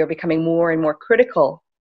where we are becoming more and more critical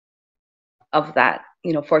of that.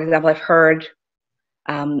 For example, I've heard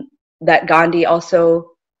that Gandhi also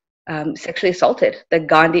sexually assaulted, that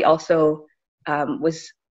Gandhi also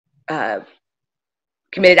was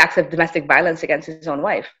committed acts of domestic violence against his own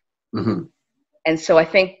wife. Mm-hmm. And so I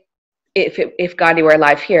think if Gandhi were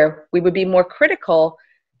alive here, we would be more critical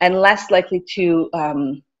and less likely to,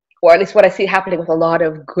 or at least what I see happening with a lot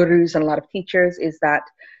of gurus and a lot of teachers, is that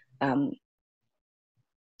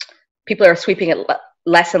people are sweeping it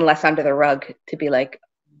less and less under the rug to be like,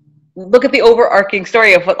 look at the overarching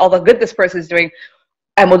story of what all the good this person is doing,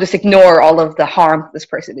 and we'll just ignore all of the harm this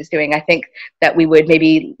person is doing. I think that we would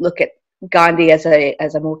maybe look at Gandhi as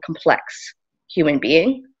a more complex human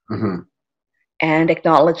being, mm-hmm. and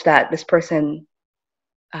acknowledge that this person,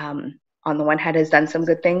 on the one hand, has done some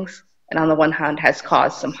good things, and on the one hand has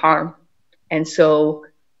caused some harm. And so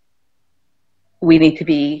we need to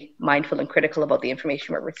be mindful and critical about the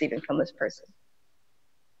information we're receiving from this person.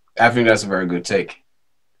 I think that's a very good take.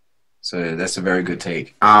 So that's a very good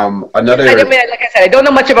take. Another. I don't mean, like I said, I don't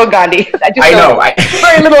know much about Gandhi. I know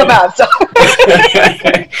very little about. So.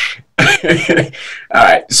 All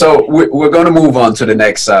right. So we're going to move on to the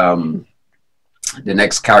next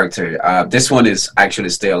character. This one is actually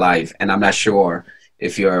still alive, and I'm not sure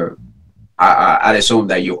if you're. I'd assume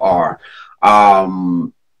that you are.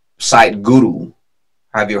 Sadhguru.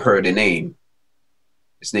 Have you heard the name?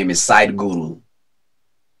 His name is Sadhguru.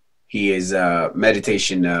 He is a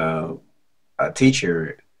meditation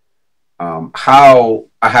teacher. How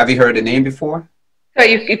have you heard the name before? So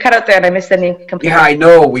you cut out there and I missed the name completely. Yeah, I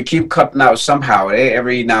know. We keep cutting out somehow.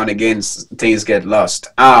 Every now and again, things get lost.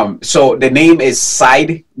 So the name is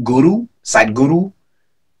Sadhguru. Sadhguru.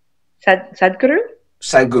 Sadhguru?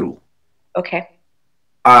 Sadhguru. Okay.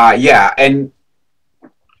 Yeah, and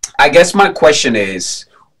I guess my question is,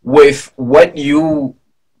 with what you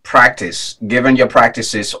practice, given your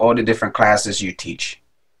practices, all the different classes you teach,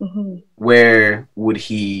 mm-hmm. where would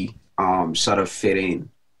he sort of fit in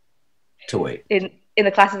to it? In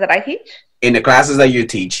the classes that I teach? In the classes that you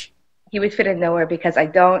teach? He would fit in nowhere because I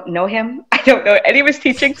don't know him. I don't know any of his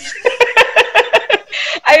teachings.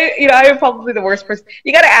 I'm probably the worst person.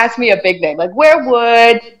 You got to ask me a big name. Like, where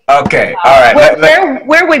would... Okay, all right.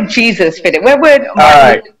 Where would Jesus fit in? Where would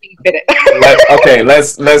Martin Luther King fit in?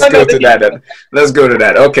 Let's go to that. Let's go to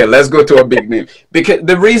that. Okay, let's go to a big name. Because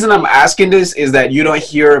the reason I'm asking this is that you don't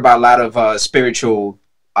hear about a lot of spiritual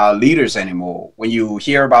leaders anymore. When you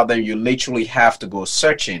hear about them, you literally have to go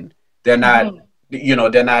searching. They're not,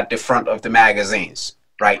 mm-hmm. They're not the front of the magazines.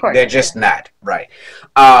 Right, they're just not right.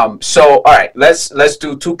 So, all right, let's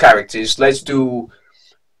do two characters. Let's do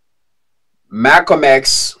Malcolm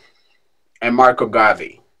X and Marco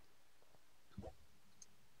Garvey.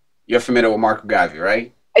 You're familiar with Marco Garvey,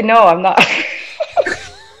 right? No, I'm not.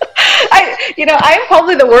 I'm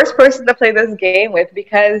probably the worst person to play this game with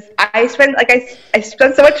because I spend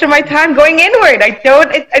so much of my time going inward. I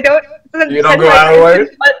don't. You don't go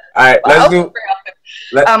outward. All right, let's do.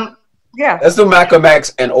 Yeah. Let's do Malcolm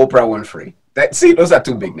X and Oprah Winfrey. Those are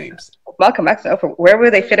two big names. Malcolm X and Oprah. Where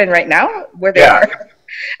would they fit in right now? Where they are?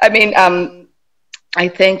 I mean, I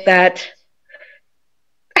think that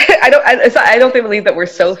I don't believe that we're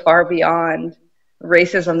so far beyond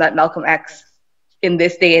racism that Malcolm X in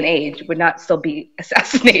this day and age would not still be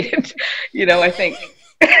assassinated. I think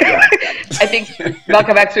I think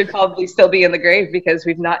Malcolm X would probably still be in the grave because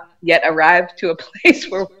we've not yet arrived to a place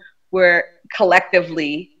where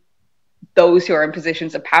collectively those who are in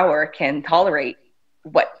positions of power can tolerate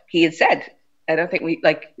what he had said. I don't think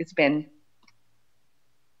it's been,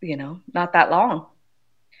 not that long.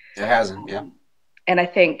 It hasn't, yeah. And I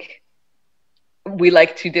think we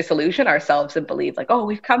like to disillusion ourselves and believe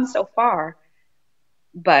we've come so far.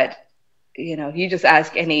 But, you just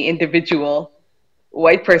ask any individual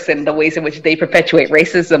white person the ways in which they perpetuate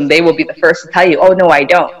racism, they will be the first to tell you, oh, no, I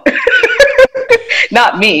don't.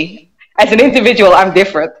 Not me. As an individual, I'm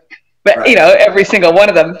different. But, right. Every single one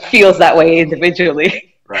of them feels that way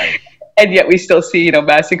individually. Right. And yet we still see,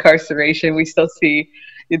 mass incarceration. We still see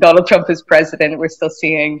Donald Trump as president. We're still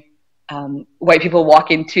seeing white people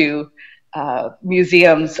walk into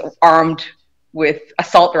museums armed with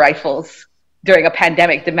assault rifles during a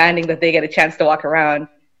pandemic, demanding that they get a chance to walk around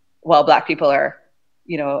while Black people are,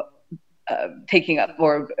 taking up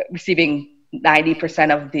or receiving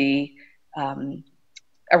 90% of the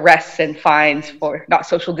arrests and fines for not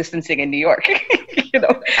social distancing in New York.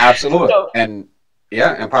 Absolutely. So, and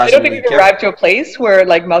I don't think we've arrived to a place where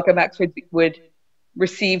Malcolm X would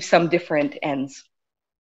receive some different ends.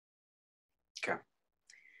 Okay.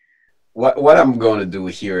 What I'm going to do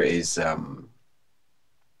here is I'm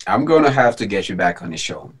going to have to get you back on the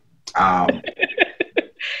show.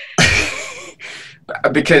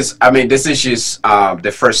 Because this is just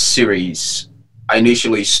the first series. I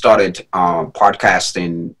initially started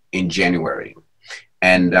podcasting in January,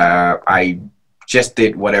 and I just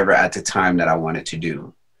did whatever at the time that I wanted to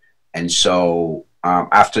do. And so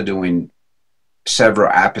after doing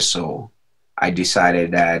several episodes, I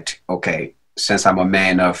decided that, okay, since I'm a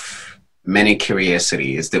man of many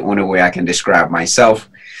curiosity, it's the only way I can describe myself.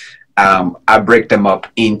 I break them up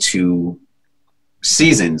into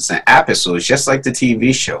seasons and episodes, just like the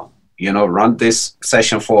TV show. You know, run this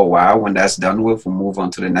session for a while. When that's done with, we'll move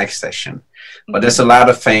on to the next session. But there's a lot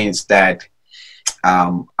of things that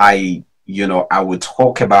I would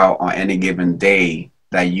talk about on any given day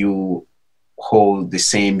that you hold the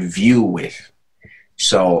same view with.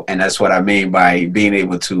 So, and that's what I mean by being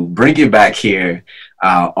able to bring you back here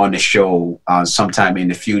on the show sometime in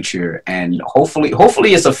the future. And hopefully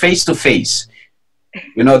it's a face-to-face.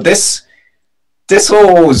 You know, this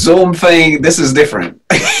whole Zoom thing, this is different.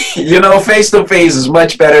 You know, face-to-face is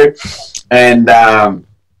much better. And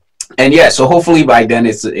yeah, so hopefully by then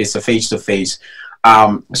it's a face-to-face.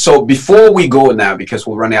 So before we go now, because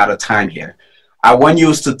we're running out of time here, I want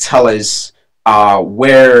you to tell us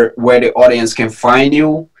where the audience can find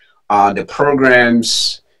you, the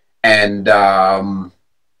programs, and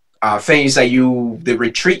things that the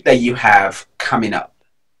retreat that you have coming up.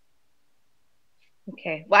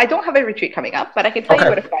 Okay. Well, I don't have a retreat coming up, but I can tell you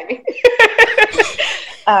where to find me.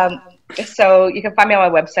 So you can find me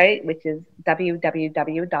on my website, which is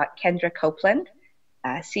www.kendracoupland,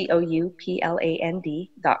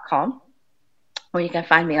 COUPLAND.com. Or you can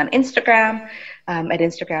find me on Instagram at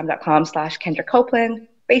instagram.com/Kendra Coupland.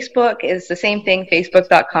 Facebook is the same thing,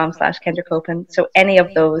 facebook.com/Kendra Coupland. So any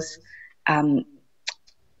of those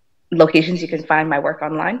locations, you can find my work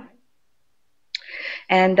online.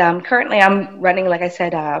 And currently I'm running, like I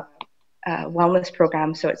said, a wellness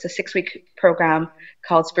program. So it's a 6-week program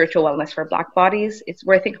called Spiritual Wellness for Black Bodies. I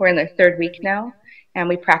think we're in the 3rd week now. And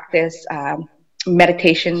we practice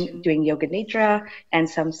meditation, doing yoga nidra, and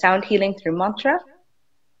some sound healing through mantra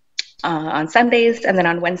on Sundays. And then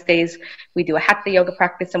on Wednesdays, we do a hatha yoga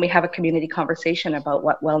practice, and we have a community conversation about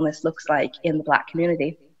what wellness looks like in the Black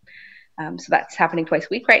community. So that's happening twice a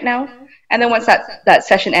week right now. And then once that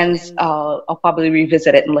session ends, I'll probably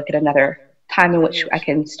revisit it and look at another time in which I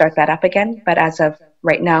can start that up again. But as of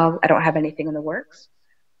right now, I don't have anything in the works.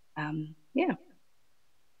 Yeah.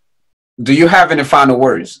 Do you have any final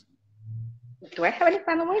words? Do I have any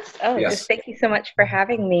final words? Oh, yes. Just thank you so much for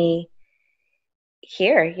having me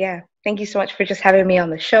here. Yeah. Thank you so much for just having me on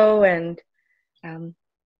the show and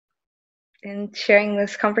sharing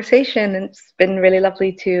this conversation. And it's been really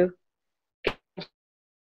lovely to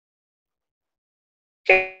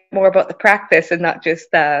share more about the practice and not just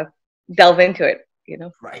delve into it, you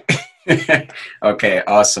know? Right. Okay.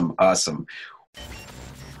 Awesome. Awesome.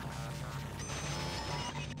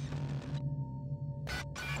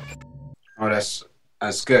 Oh, that's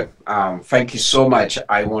good. Thank you so much.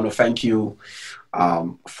 I want to thank you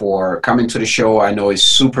for coming to the show. I know it's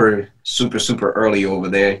super, super, super early over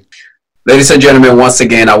there. Ladies and gentlemen, once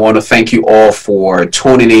again, I want to thank you all for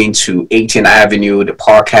tuning in to 18th Avenue, the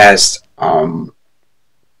podcast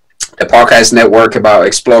network about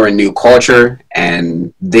exploring new culture.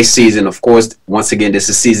 And this season, of course, once again, this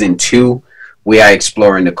is season 2. We are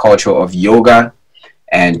exploring the culture of yoga.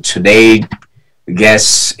 And today, I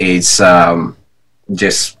guess it's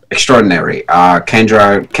just extraordinary.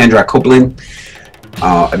 Kendra Coupland,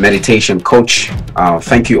 a meditation coach.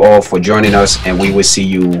 Thank you all for joining us, and we will see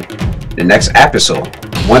you the next episode.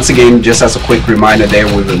 Once again, just as a quick reminder, there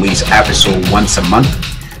we release episode once a month.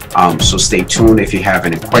 So stay tuned. If you have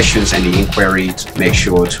any questions, any inquiries, make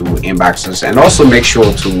sure to inbox us, and also make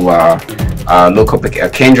sure to look up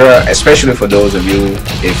Kendra, especially for those of you,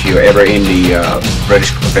 if you're ever in the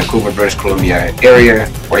Vancouver, British Columbia area,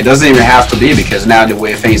 or it doesn't even have to be, because now the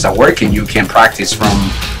way things are working, you can practice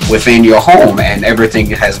from within your home, and everything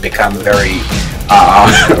has become very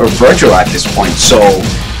virtual at this point. So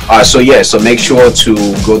make sure to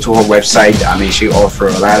go to her website. I mean, she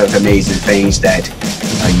offers a lot of amazing things that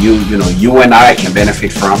you and I can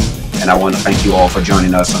benefit from. And I want to thank you all for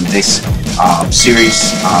joining us on this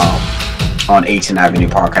series on 18th Avenue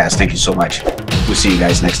podcast. Thank you so much. We'll see you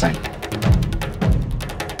guys next time.